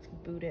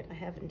reboot it. I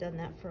haven't done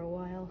that for a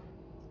while.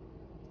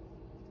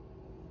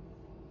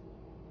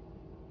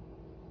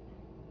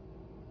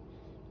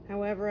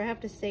 However, I have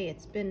to say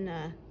it's been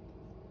a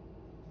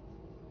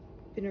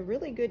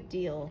really good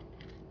deal.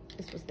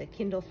 This was the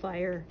Kindle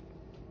Fire,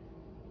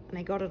 and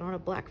I got it on a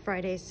Black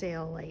Friday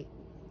sale like,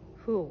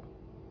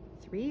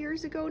 3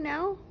 years ago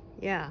now?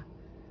 Yeah.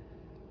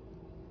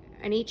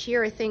 And each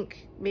year I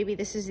think maybe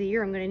this is the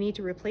year I'm going to need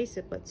to replace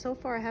it, but so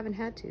far I haven't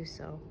had to,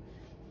 so.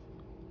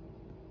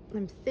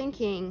 I'm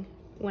thinking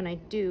when I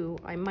do,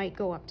 I might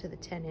go up to the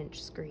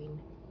 10-inch screen.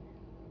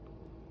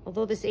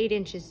 Although this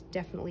 8-inch is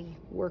definitely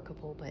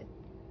workable, but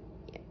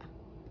yeah.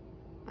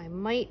 I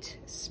might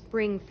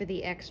spring for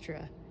the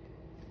extra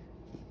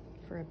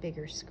for a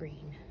bigger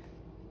screen.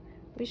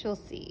 We shall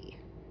see.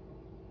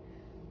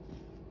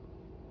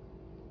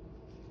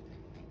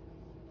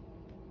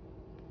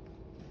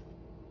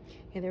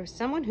 Yeah, there was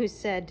someone who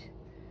said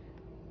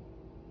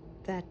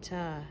that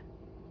their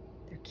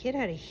kid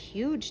had a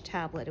huge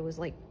tablet. It was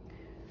like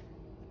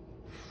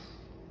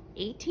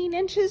 18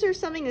 inches or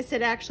something. They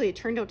said actually it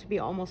turned out to be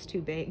almost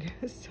too big.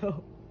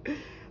 So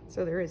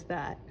there is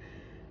that.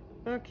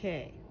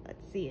 Okay,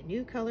 let's see, a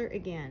new color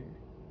again.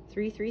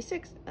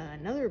 336,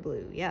 another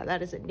blue. Yeah,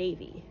 that is a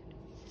navy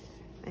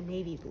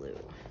blue.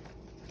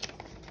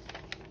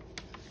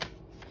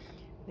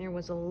 There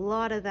was a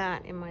lot of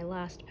that in my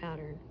last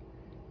pattern.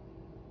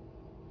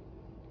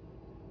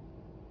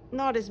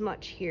 Not as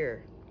much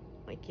here.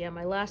 Like, yeah,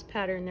 my last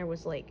pattern there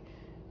was like,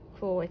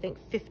 I think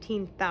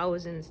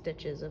 15,000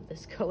 stitches of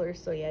this color.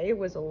 So yeah, it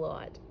was a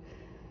lot.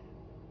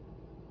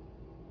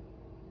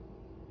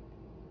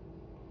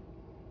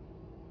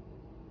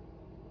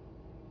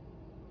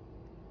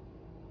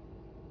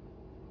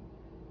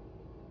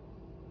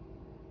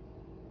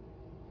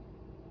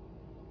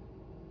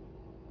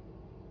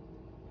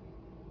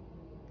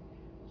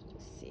 Let's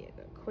just see, I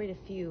got quite a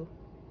few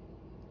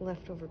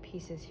leftover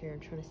pieces here. I'm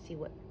trying to see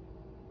what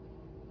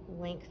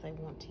length I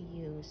want to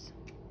use.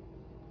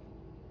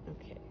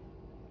 Okay.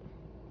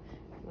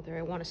 Whether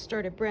I want to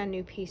start a brand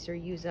new piece or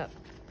use up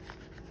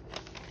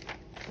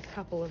a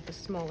couple of the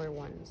smaller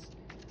ones.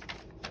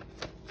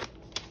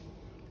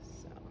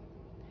 So,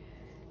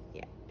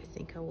 yeah, I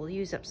think I will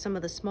use up some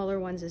of the smaller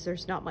ones as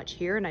there's not much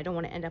here and I don't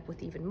want to end up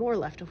with even more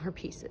leftover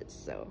pieces.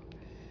 So,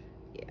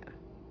 yeah.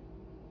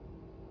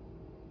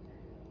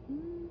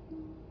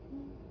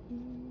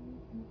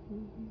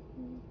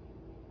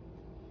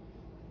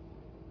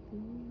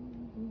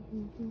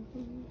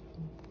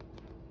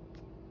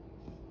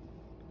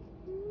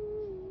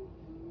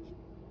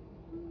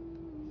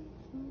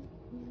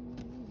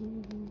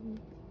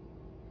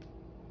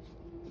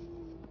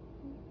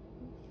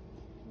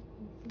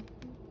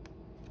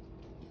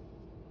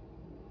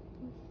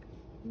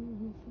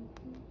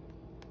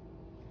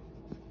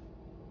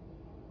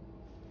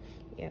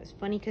 Yeah, it's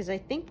funny because I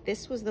think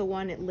this was the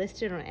one it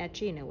listed on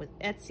Etsy,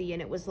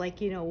 and it was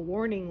like, you know,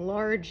 warning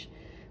large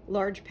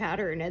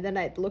pattern, and then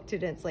I looked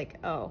at it, it's like,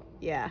 oh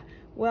yeah,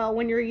 well,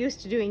 when you're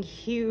used to doing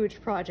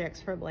huge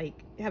projects from like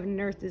having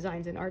Earth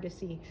Designs and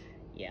Artisy,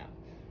 yeah,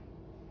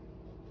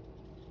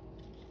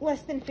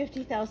 less than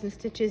 50,000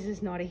 stitches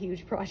is not a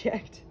huge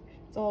project.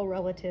 It's all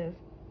relative.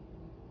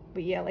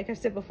 But yeah, like I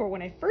said before,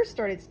 when I first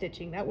started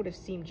stitching, that would have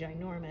seemed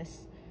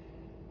ginormous.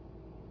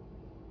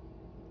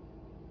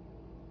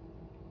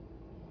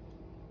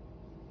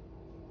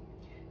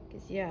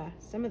 Because yeah,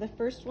 some of the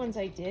first ones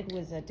I did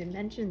was a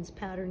dimensions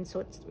pattern,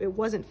 so it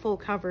wasn't full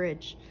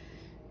coverage,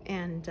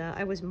 and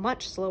I was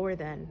much slower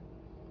then.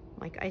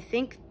 Like, I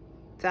think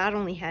that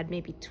only had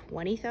maybe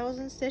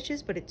 20,000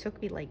 stitches, but it took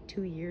me like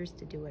 2 years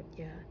to do it.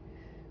 Yeah,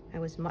 I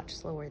was much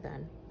slower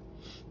then.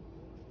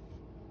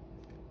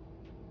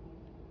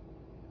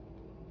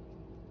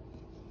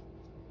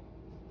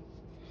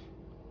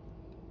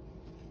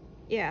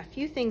 Yeah, a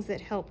few things that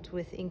helped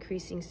with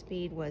increasing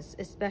speed was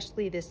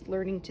especially this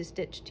learning to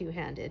stitch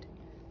two-handed.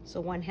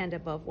 So one hand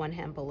above, one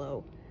hand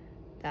below.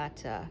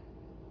 That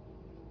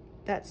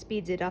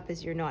speeds it up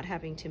as you're not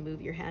having to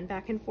move your hand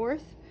back and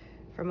forth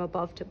from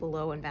above to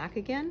below and back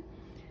again.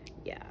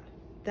 Yeah,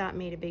 that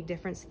made a big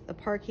difference. The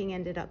parking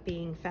ended up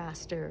being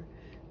faster.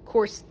 Of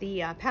course,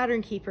 the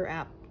Pattern Keeper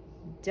app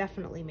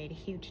definitely made a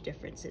huge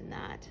difference in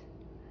that.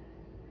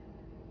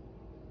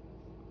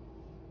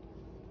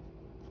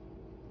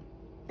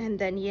 And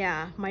then,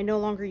 yeah, my no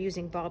longer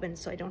using bobbins,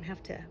 so I don't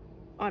have to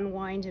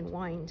unwind and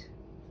wind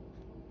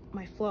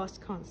my floss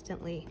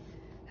constantly,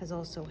 has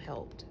also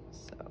helped,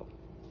 so.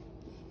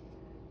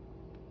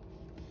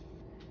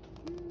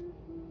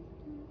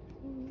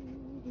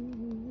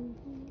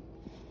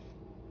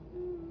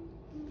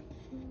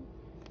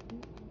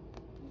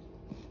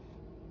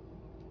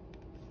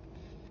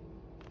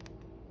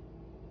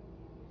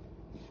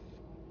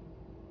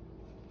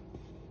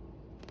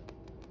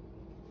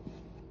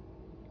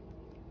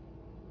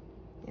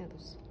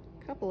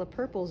 couple of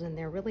purples in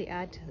there really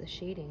add to the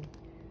shading.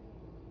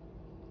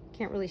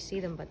 Can't really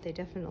see them, but they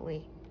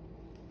definitely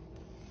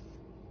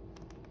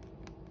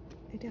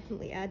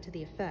add to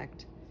the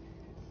effect.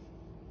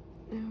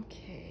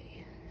 Okay.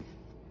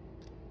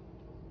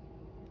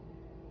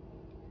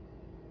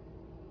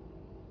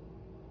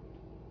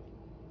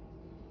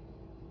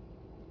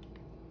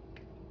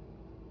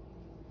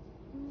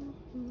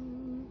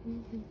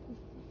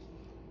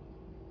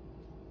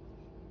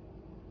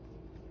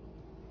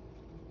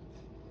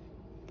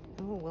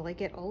 Oh, will I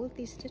get all of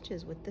these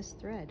stitches with this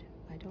thread?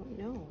 I don't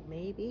know,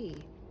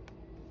 maybe.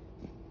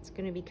 It's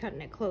going to be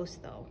cutting it close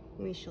though.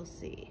 We shall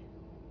see.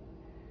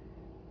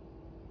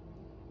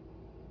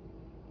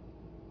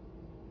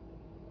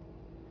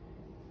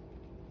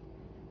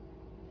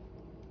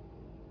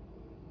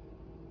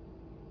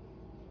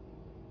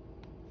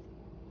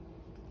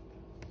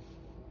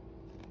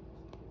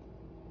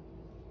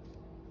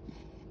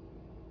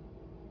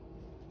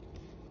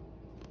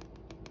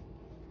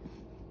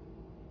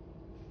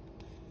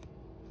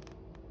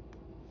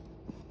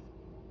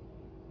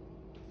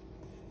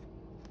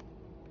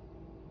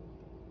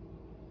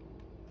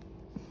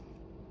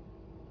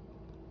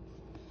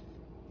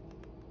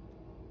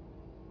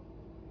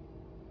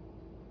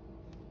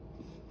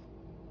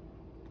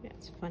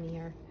 It's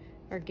funny,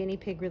 our guinea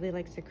pig really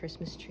likes the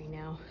Christmas tree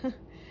now.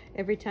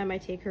 Every time I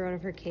take her out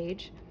of her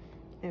cage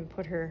and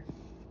put her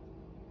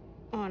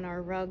on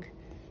our rug,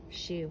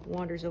 she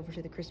wanders over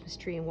to the Christmas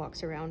tree and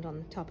walks around on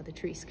the top of the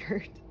tree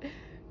skirt.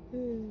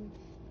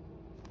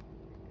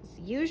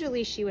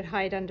 Usually she would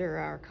hide under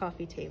our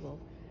coffee table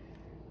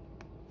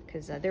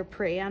because they're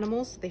prey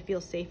animals, so they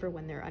feel safer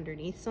when they're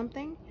underneath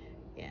something.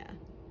 Yeah.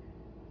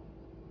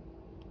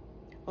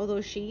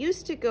 Although she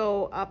used to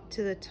go up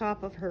to the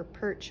top of her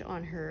perch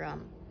on her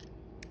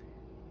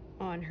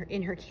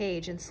in her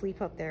cage and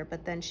sleep up there,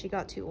 but then she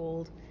got too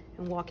old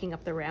and walking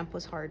up the ramp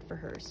was hard for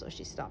her, so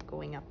she stopped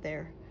going up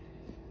there.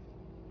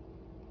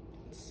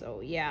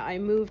 So yeah, I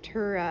moved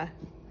her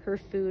her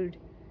food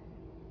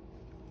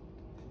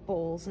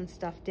bowls and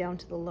stuff down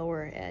to the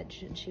lower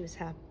edge, and she was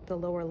the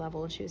lower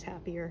level, and she was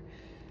happier.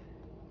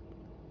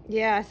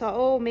 Yeah, I thought,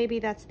 oh, maybe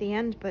that's the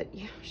end, but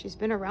yeah, she's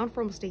been around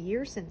for almost a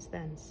year since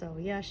then. So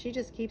yeah, she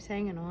just keeps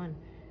hanging on.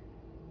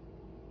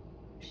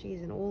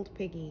 She's an old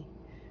piggy.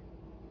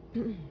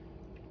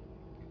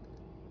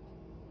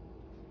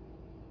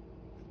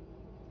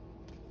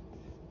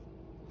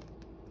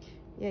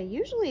 Yeah,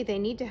 usually they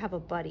need to have a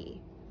buddy,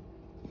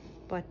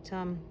 but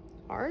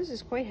ours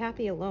is quite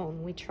happy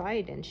alone. We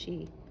tried, and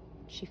she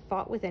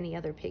fought with any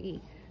other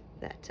piggy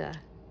that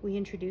we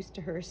introduced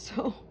to her,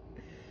 so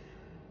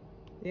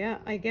yeah,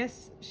 I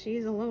guess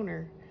she's a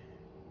loner.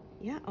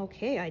 Yeah,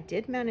 okay, I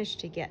did manage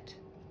to get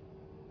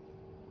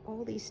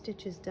all these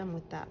stitches done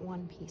with that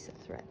one piece of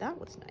thread. That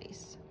was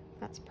nice.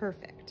 That's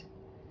perfect.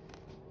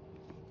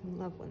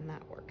 I love when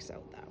that works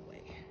out that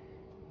way.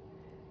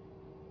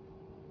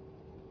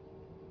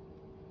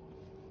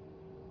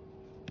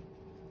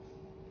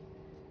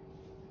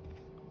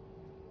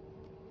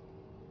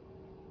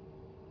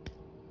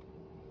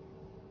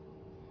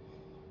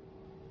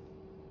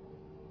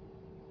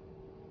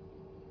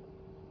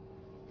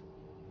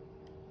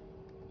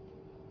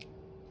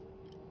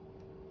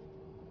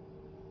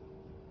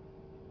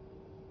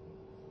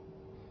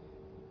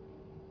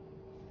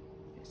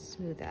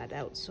 Smooth that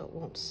out so it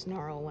won't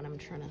snarl when I'm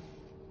trying to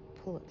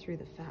pull it through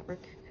the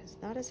fabric, because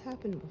that has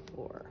happened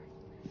before.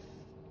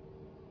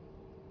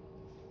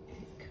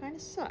 It kind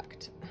of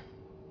sucked.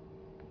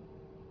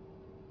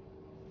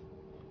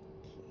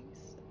 Okay,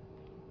 so.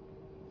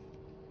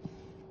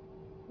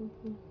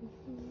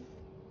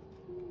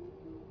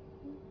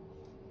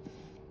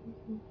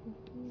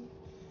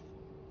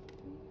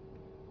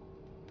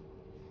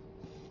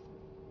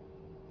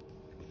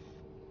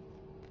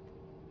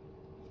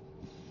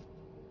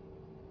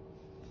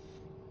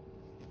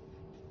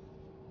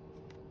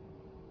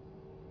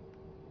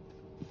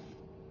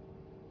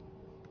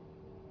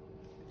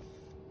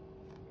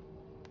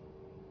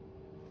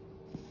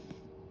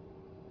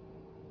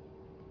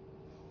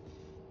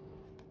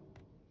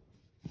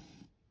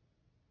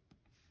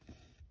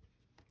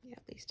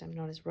 At least I'm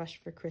not as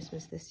rushed for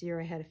Christmas this year.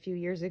 I had a few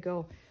years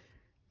ago.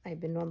 I've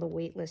been on the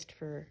wait list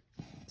for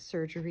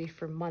surgery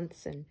for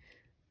months, and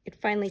it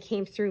finally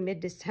came through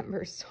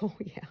mid-December, so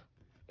yeah.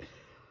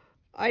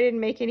 I didn't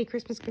make any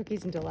Christmas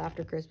cookies until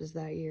after Christmas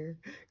that year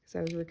because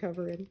I was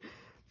recovering.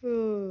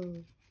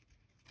 Oh.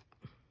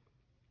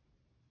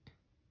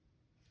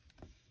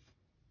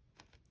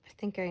 I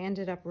think I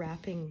ended up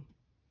wrapping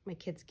my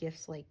kids'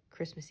 gifts like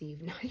Christmas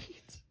Eve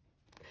night.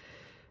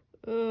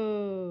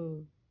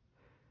 Oh.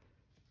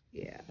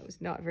 Yeah, I was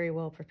not very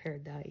well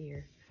prepared that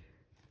year.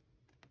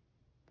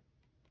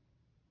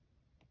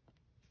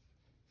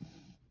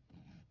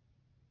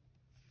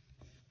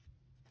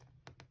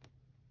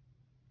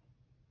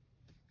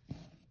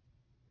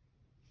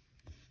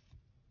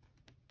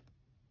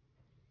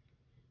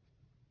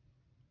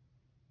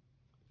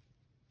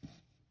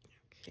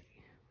 Okay,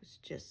 I was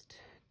just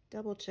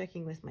double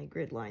checking with my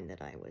grid line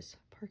that I was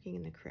parking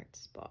in the correct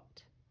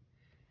spot.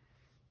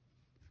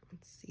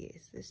 Let's see,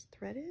 is this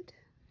threaded?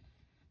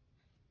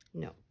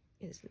 No,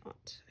 it is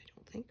not, I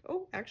don't think.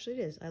 Oh, actually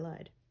it is, I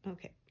lied.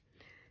 Okay.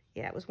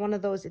 Yeah, it was one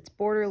of those, it's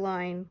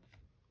borderline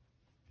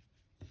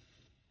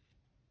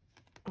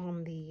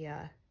on the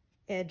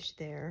edge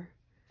there.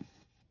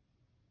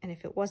 And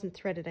if it wasn't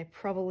threaded, I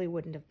probably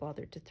wouldn't have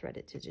bothered to thread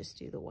it to just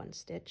do the one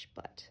stitch,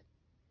 but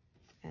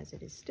as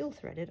it is still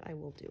threaded, I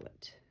will do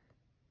it.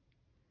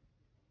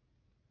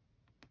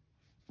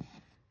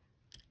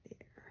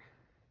 There.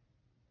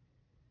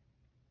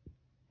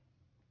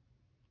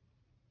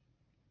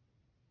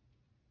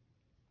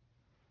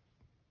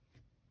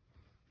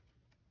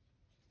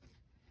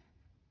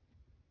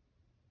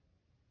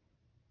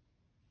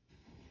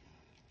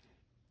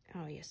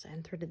 Oh yes, I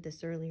unthreaded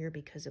this earlier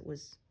because it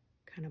was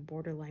kind of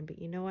borderline, but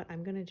you know what?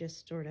 I'm gonna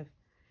just sort of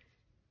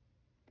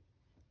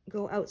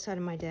go outside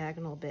of my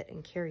diagonal bit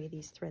and carry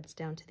these threads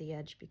down to the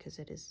edge because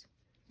it is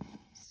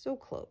so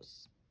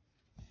close.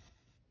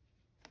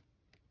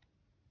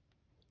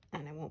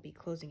 And I won't be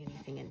closing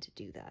anything in to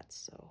do that,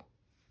 so.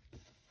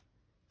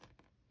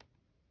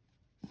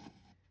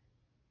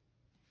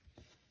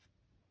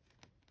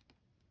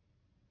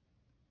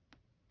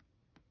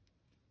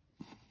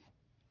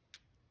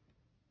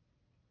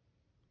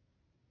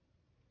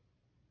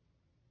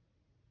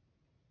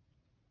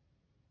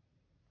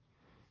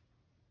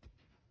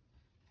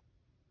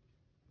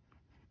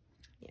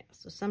 Yeah,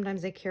 so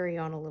sometimes I carry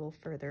on a little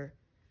further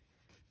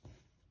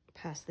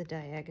past the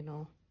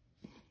diagonal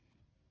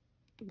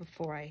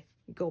before I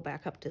go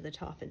back up to the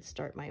top and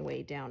start my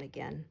way down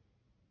again.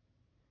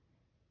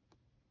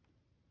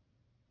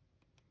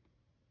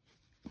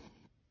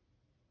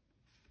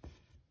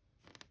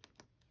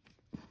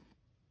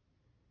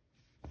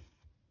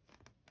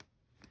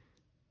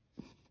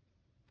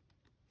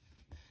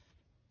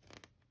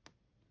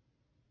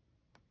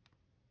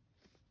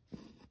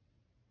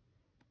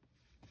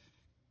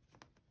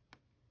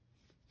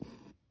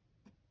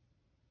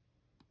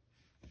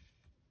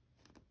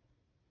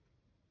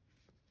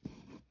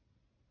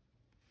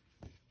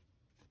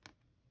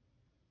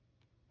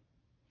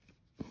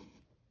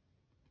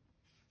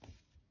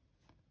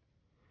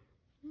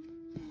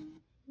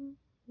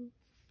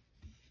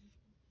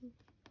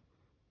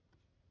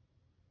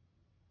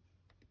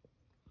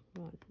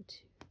 One,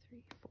 two,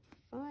 three, four,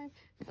 five.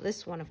 Now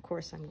this one, of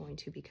course, I'm going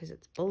to, because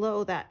it's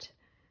below that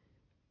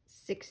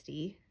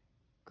 60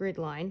 grid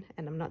line,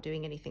 and I'm not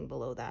doing anything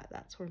below that.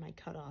 That's where my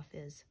cutoff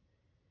is.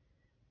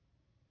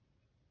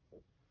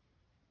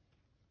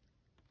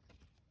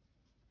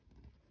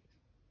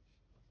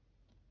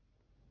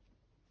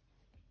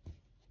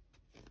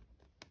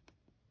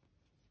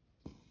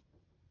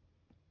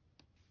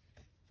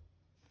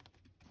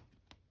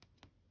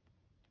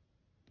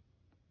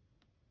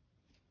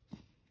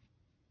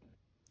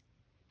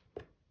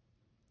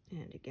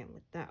 And again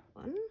with that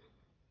one.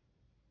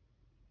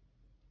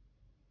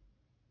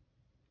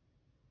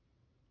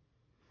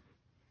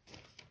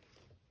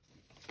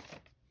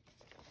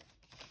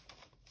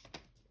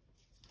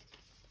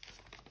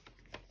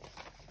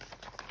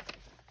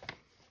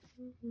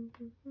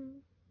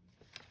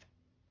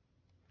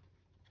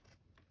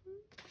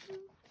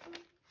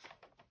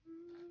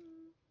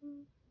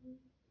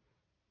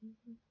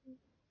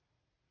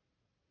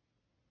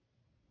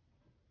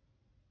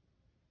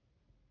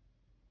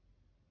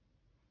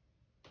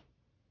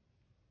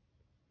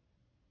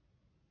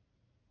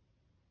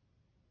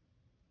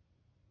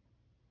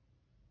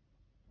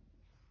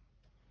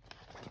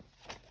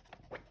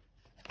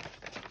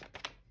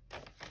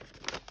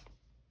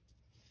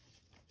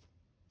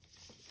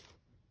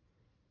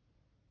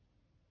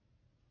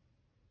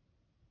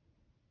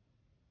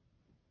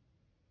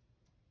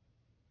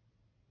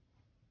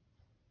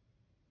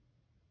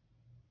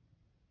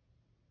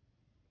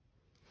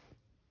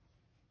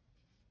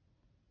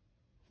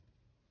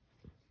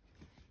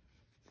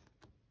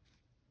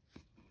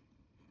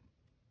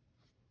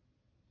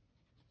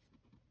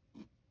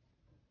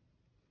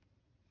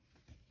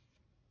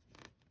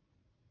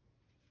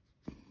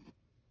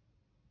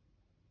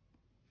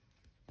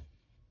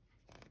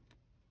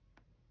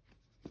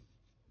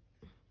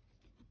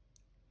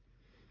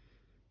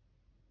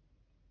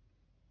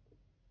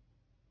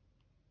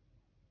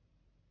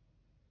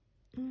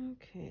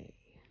 Okay,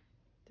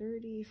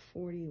 30,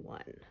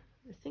 41.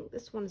 I think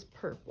this one's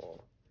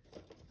purple,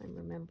 if I'm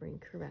remembering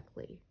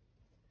correctly.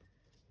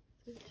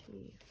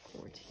 30,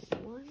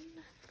 41.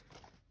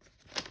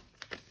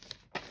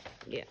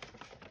 Yeah.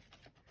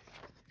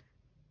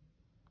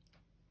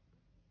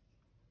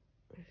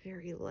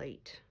 Very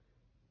light.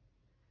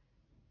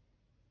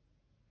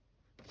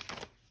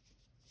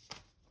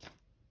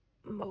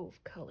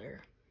 Mauve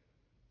color.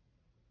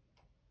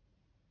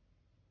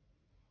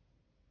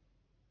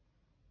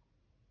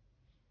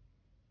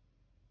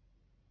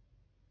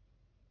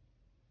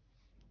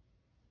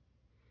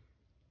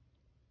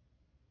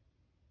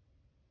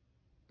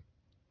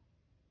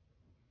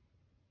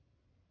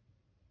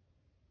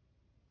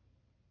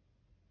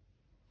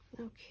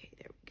 Okay,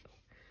 there we go.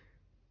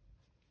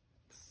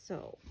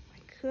 So I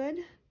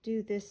could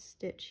do this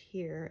stitch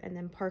here and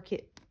then park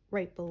it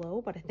right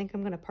below, but I think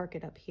I'm going to park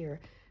it up here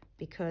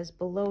because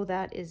below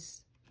that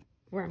is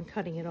where I'm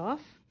cutting it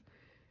off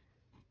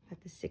at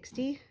the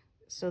 60.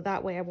 So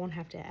that way I won't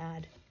have to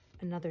add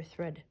another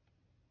thread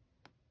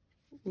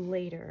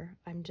later.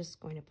 I'm just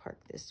going to park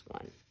this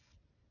one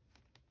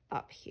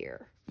up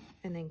here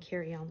and then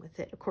carry on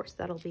with it. Of course,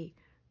 that'll be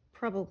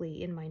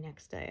probably in my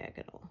next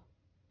diagonal.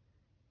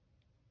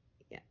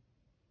 Yeah.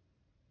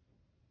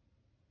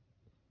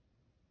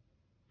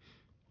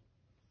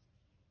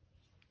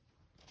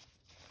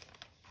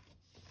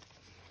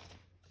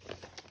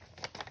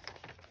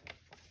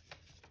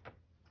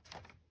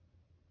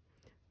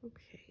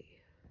 Okay.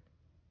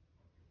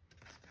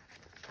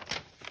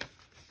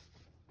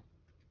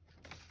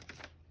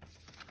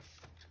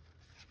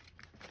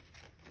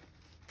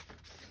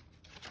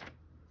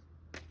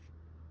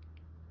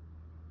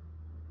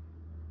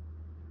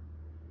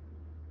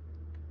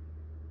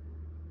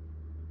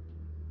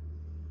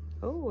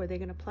 Oh, are they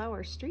going to plow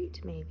our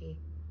street, maybe?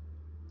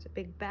 It's a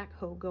big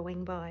backhoe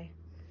going by.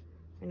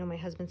 I know my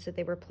husband said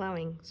they were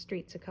plowing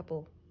streets a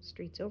couple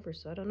streets over,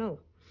 so I don't know.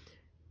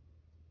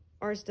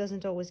 Ours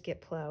doesn't always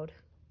get plowed.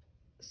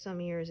 Some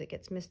years it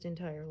gets missed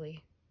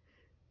entirely.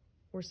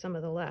 We're some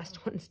of the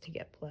last ones to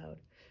get plowed.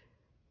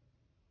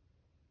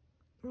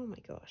 Oh my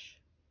gosh.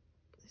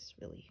 This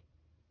really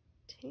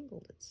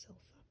tangled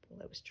itself up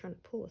while I was trying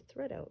to pull a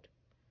thread out.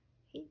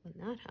 I hate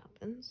when that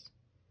happens.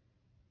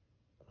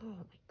 Oh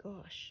my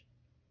gosh.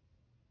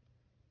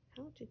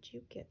 How did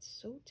you get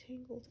so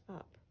tangled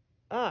up?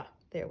 Ah,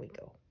 there we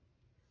go.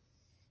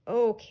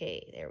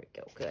 Okay, there we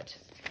go, good.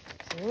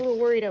 I was a little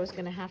worried I was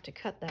gonna have to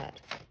cut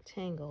that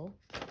tangle,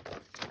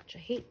 which I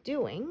hate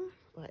doing,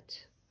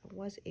 but I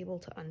was able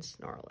to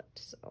unsnarl it,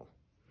 so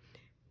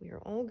we are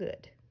all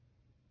good.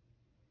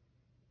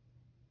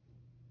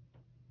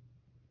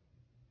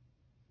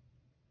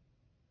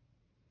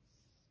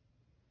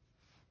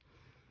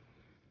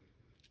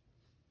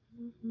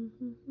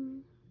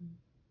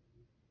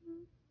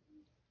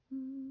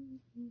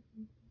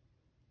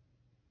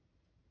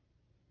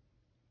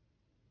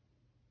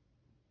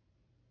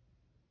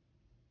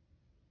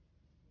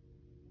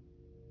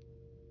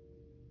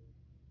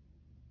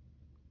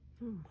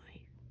 Oh my.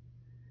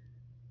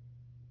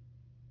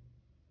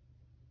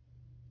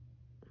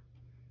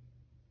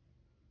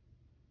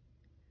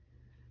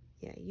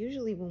 Yeah,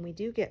 usually when we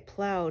do get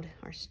plowed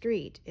our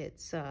street,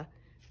 it's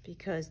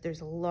because there's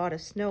a lot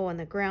of snow on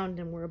the ground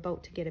and we're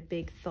about to get a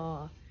big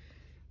thaw.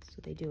 So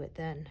they do it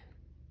then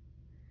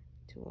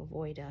to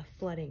avoid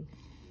flooding.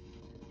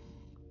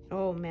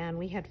 Oh man,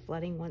 we had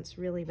flooding once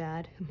really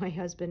bad. My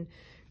husband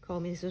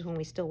called me, this is when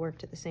we still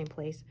worked at the same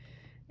place,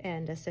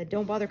 and said,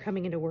 don't bother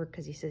coming into work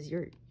because he says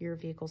your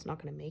vehicle's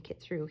not going to make it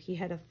through. He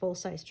had a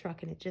full-size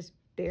truck and it just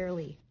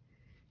barely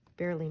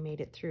made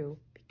it through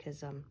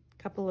because a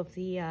couple of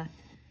the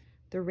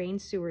rain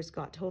sewers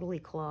got totally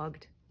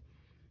clogged,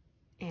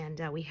 and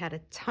we had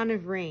a ton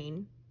of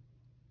rain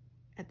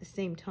at the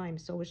same time,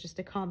 so it was just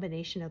a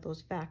combination of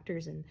those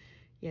factors. And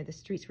yeah, the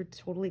streets were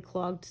totally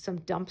clogged. Some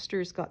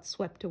dumpsters got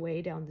swept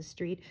away down the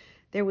street.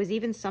 There was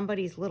even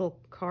somebody's little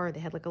car,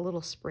 they had like a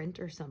little Sprint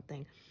or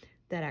something,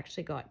 that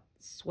actually got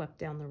swept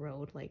down the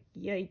road. Like,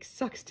 yikes,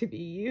 sucks to be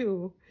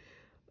you.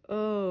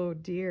 Oh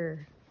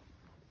dear.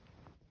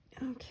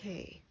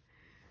 Okay,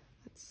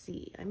 let's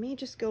see, I may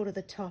just go to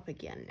the top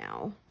again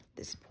now at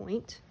this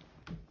point.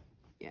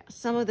 Yeah,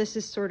 some of this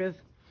is sort of,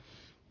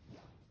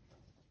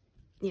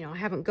 you know, I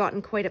haven't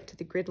gotten quite up to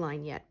the grid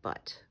line yet,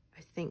 but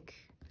I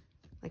think,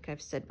 like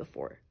I've said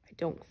before, I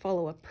don't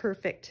follow a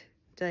perfect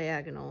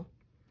diagonal.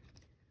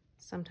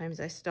 Sometimes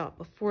I stop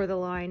before the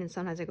line and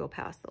sometimes I go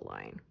past the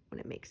line when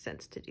it makes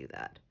sense to do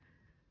that.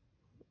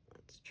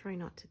 Let's try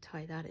not to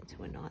tie that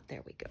into a knot.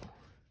 There we go.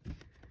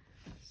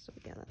 So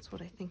yeah, that's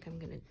what I think I'm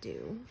gonna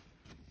do.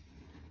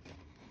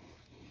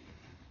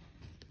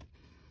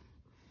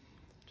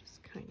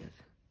 Just kind of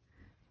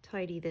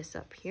tidy this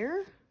up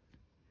here.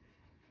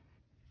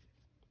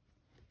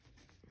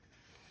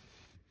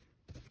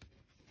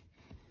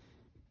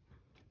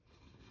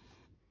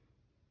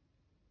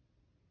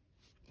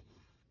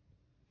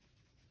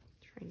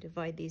 Try and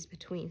divide these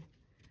between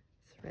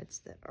threads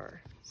that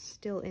are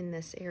still in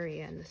this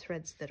area and the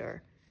threads that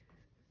are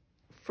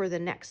for the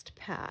next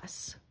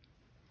pass.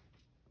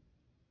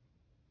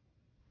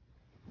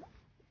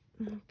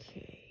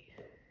 Okay.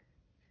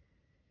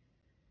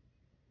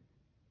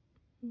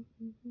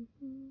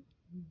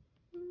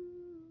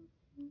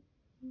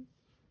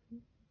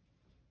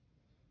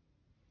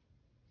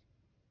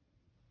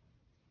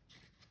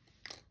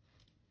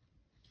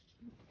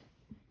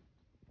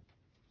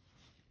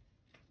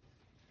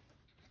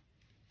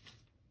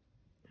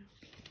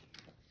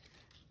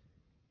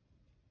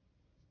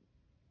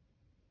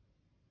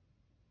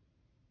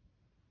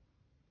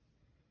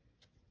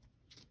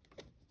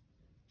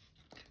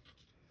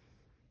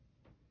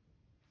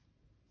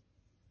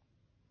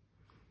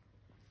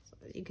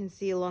 You can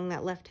see along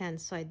that left-hand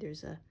side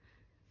there's a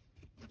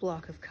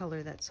block of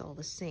color that's all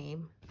the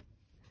same.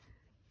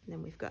 And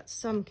then we've got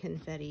some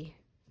confetti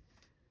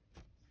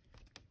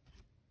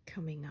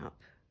coming up.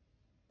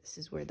 This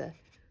is where the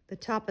the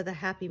top of the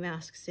Happy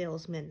Mask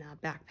Salesman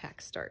backpack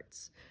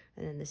starts.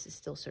 And then this is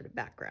still sort of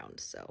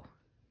background, so.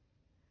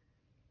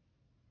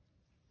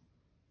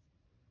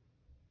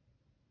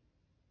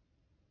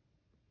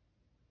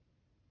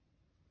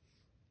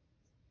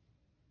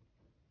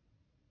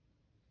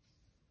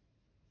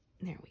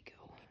 There we go.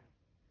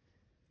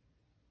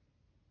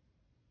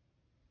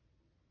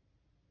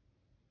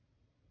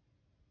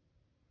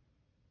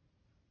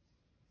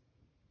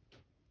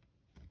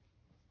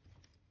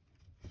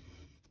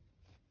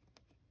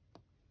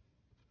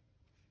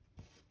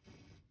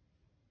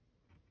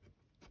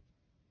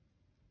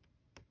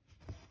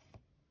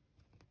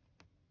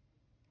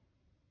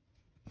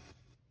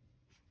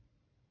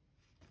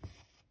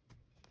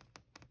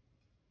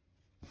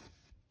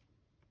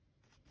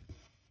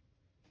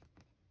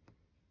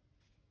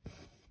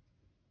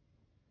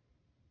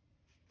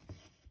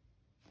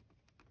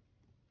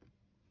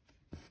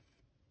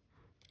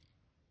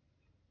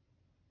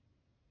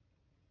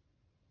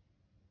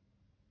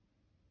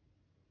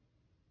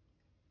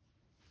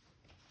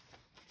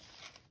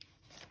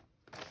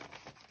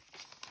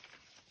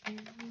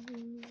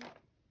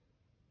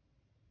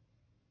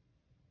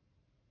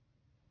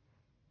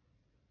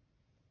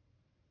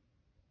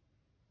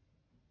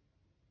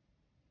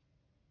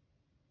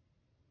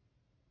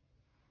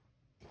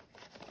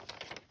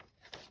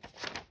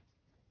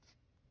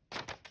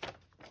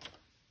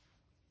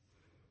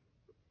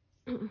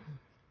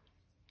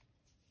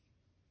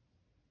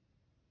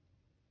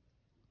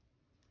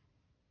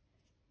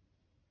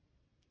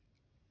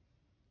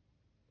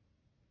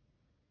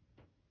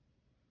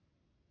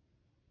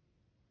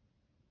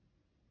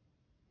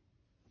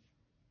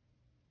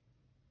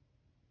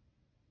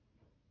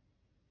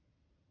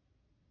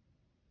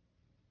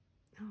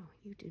 Oh,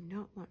 you do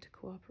not want to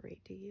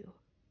cooperate, do you?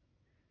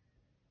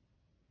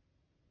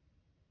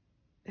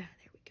 Ah, there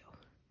we go.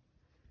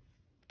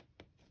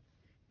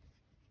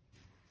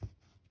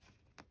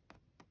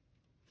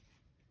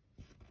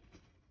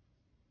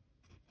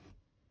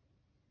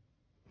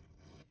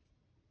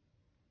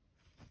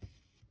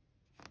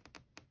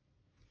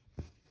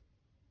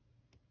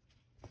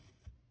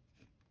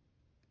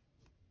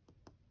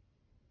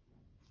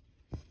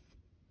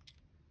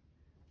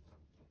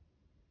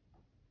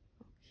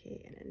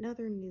 Okay, and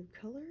another new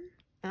color.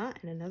 Ah,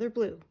 and another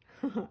blue.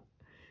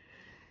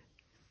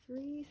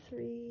 3,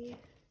 3,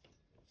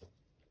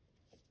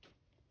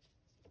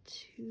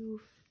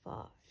 2,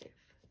 5.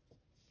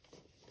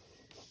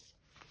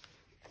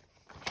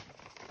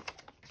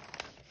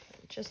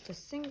 Just a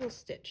single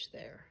stitch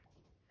there.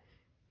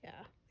 Yeah,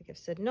 like I've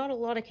said, not a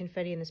lot of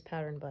confetti in this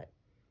pattern, but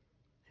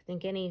I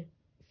think any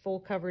full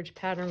coverage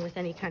pattern with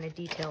any kind of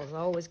detail is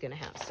always going to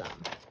have some.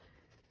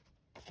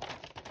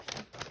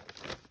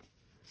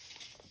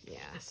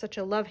 Yeah, such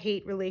a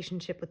love-hate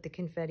relationship with the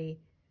confetti.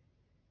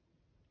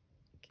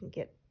 It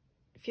can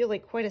feel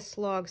like quite a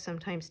slog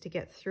sometimes to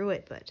get through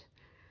it, but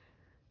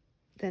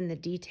then the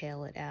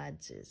detail it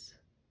adds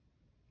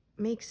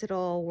makes it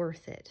all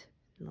worth it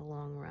in the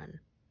long run.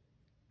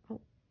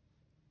 Oh,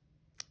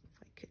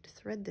 if I could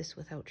thread this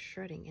without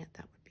shredding it,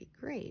 that would be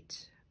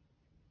great.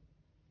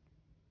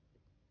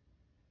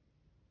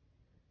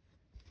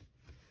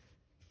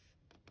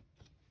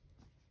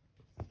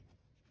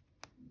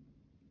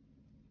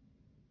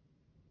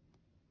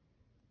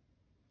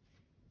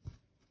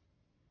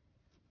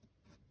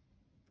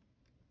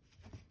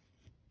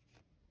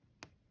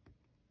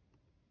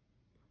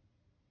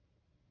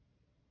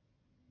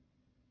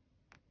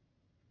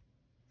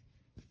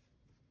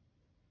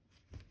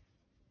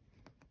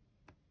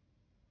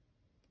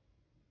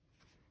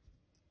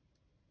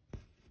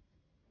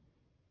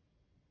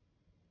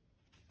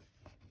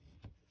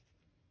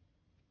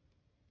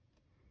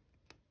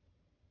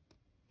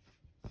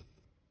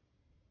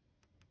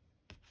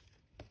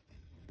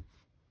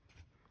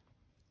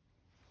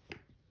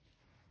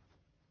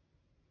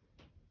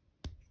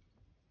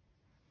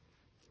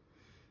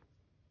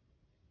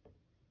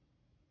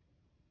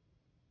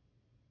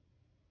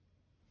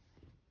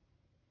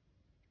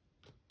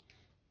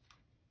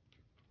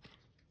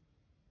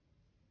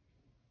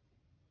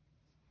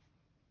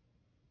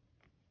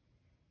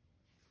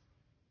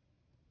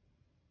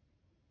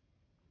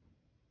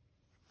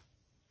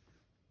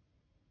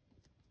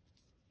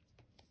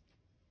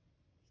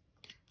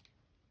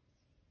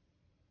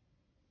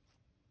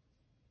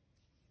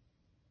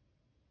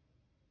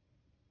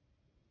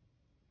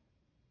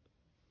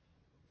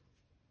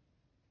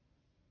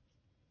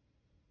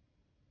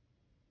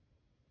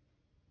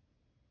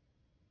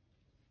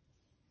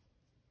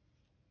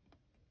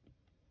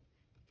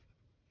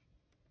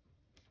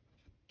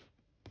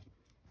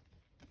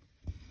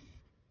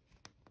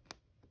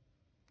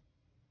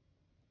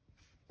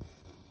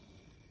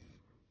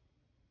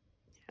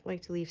 I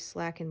like to leave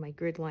slack in my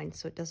grid lines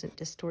so it doesn't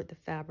distort the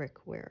fabric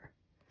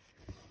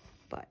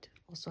but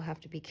also have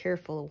to be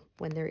careful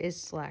when there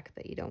is slack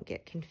that you don't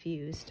get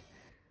confused.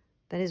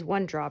 That is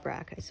one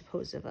drawback, I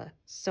suppose, of a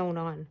sewn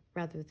on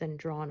rather than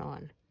drawn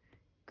on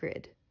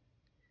grid.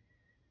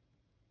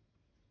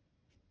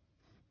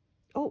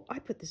 Oh, I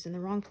put this in the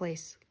wrong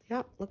place.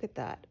 Yep, look at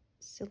that.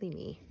 Silly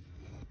me.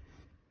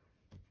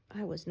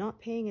 I was not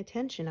paying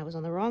attention. I was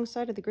on the wrong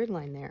side of the grid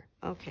line there.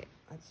 Okay,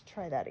 let's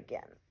try that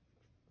again.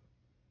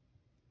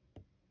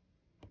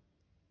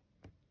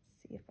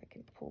 See if I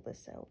can pull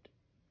this out.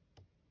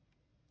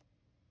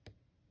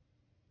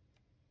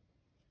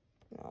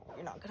 No,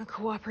 you're not going to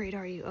cooperate,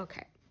 are you?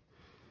 Okay.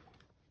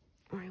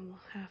 I will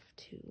have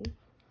to.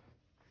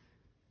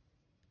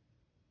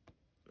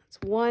 That's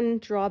one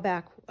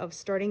drawback of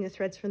starting the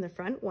threads from the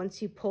front.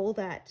 Once you pull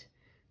that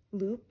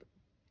loop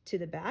to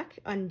the back,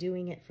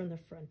 undoing it from the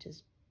front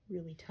is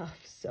really tough.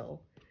 So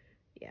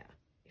yeah,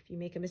 if you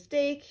make a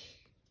mistake,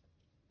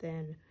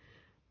 then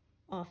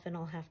often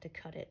I'll have to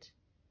cut it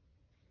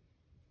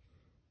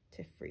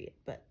to free it,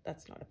 but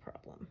that's not a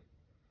problem.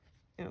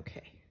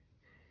 Okay.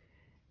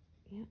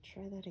 Yeah,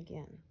 try that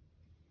again.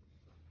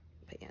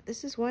 But yeah,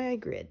 this is why I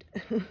grid.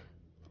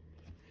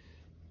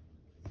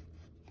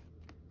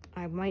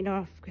 I might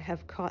not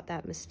have caught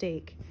that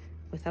mistake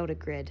without a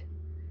grid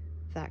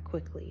that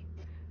quickly.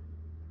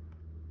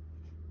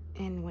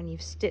 And when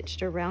you've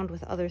stitched around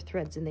with other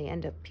threads and they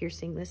end up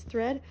piercing this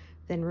thread,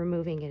 then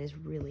removing it is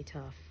really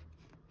tough.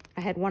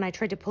 I had one, I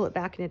tried to pull it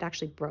back and it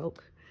actually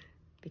broke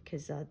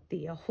because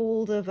the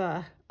hold of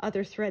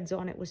other threads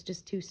on it was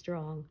just too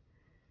strong.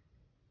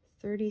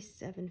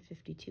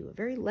 37.52, a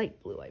very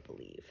light blue, I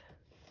believe.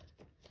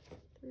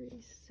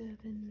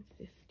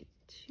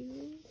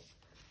 37.52.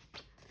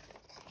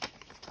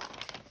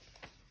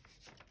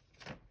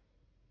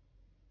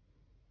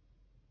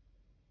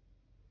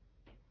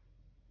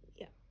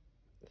 Yeah,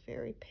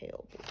 very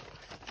pale blue.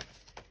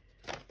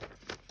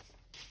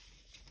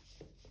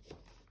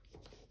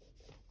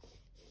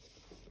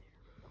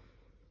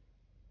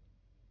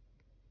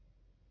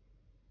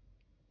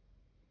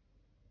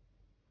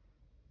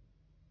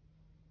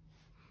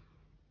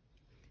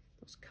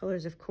 Those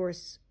colors, of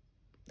course,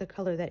 the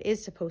color that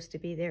is supposed to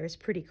be there is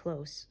pretty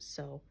close,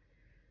 so,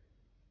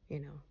 you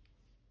know,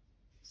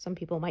 some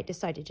people might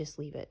decide to just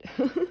leave it.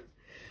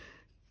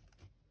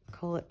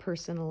 Call it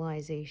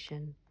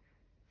personalization,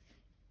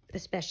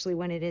 especially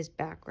when it is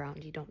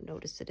background. You don't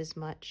notice it as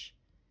much.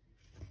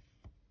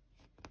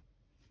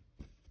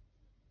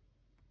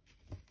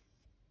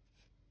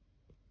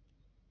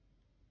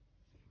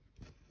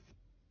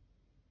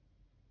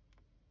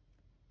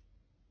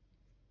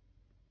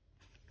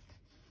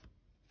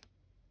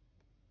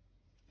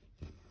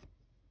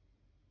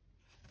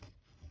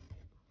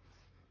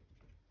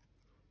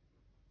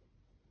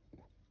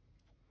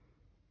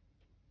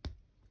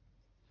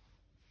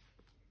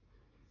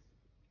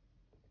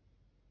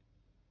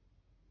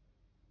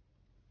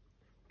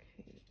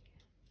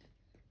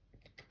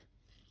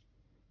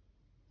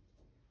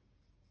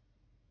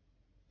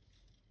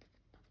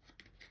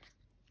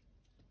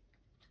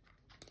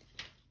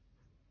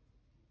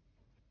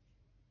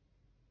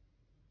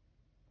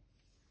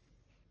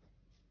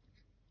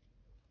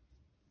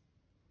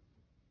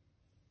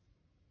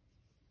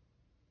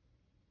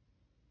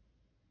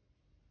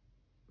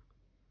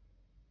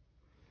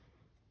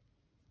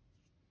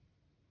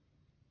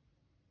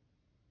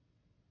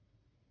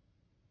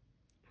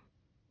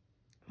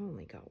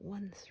 Only got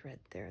one thread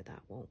there, that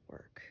won't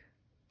work.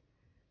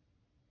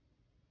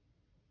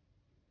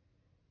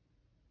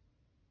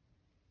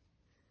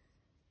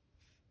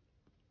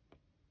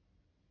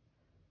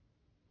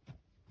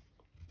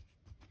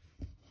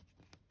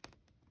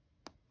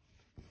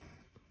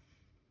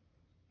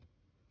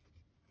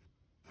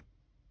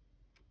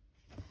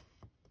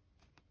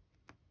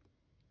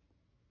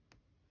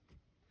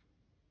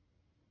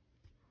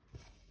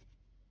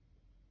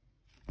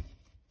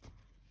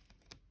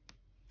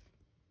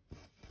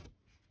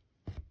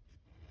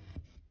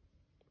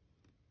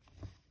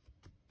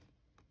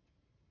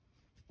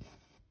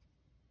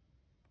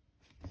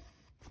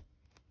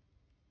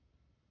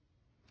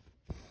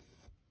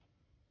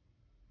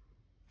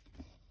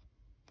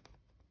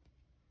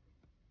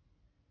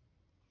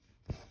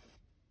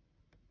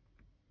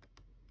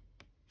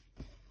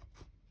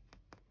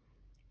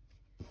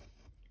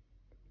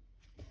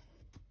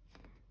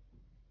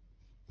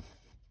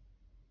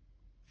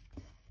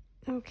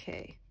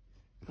 Okay.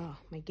 Oh,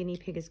 my guinea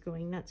pig is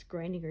going nuts,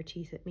 grinding her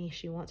teeth at me.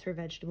 She wants her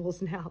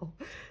vegetables now.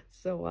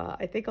 So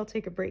I think I'll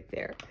take a break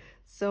there.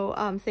 So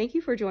thank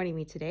you for joining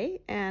me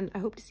today, and I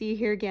hope to see you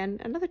here again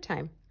another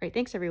time. All right,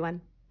 thanks everyone.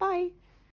 Bye.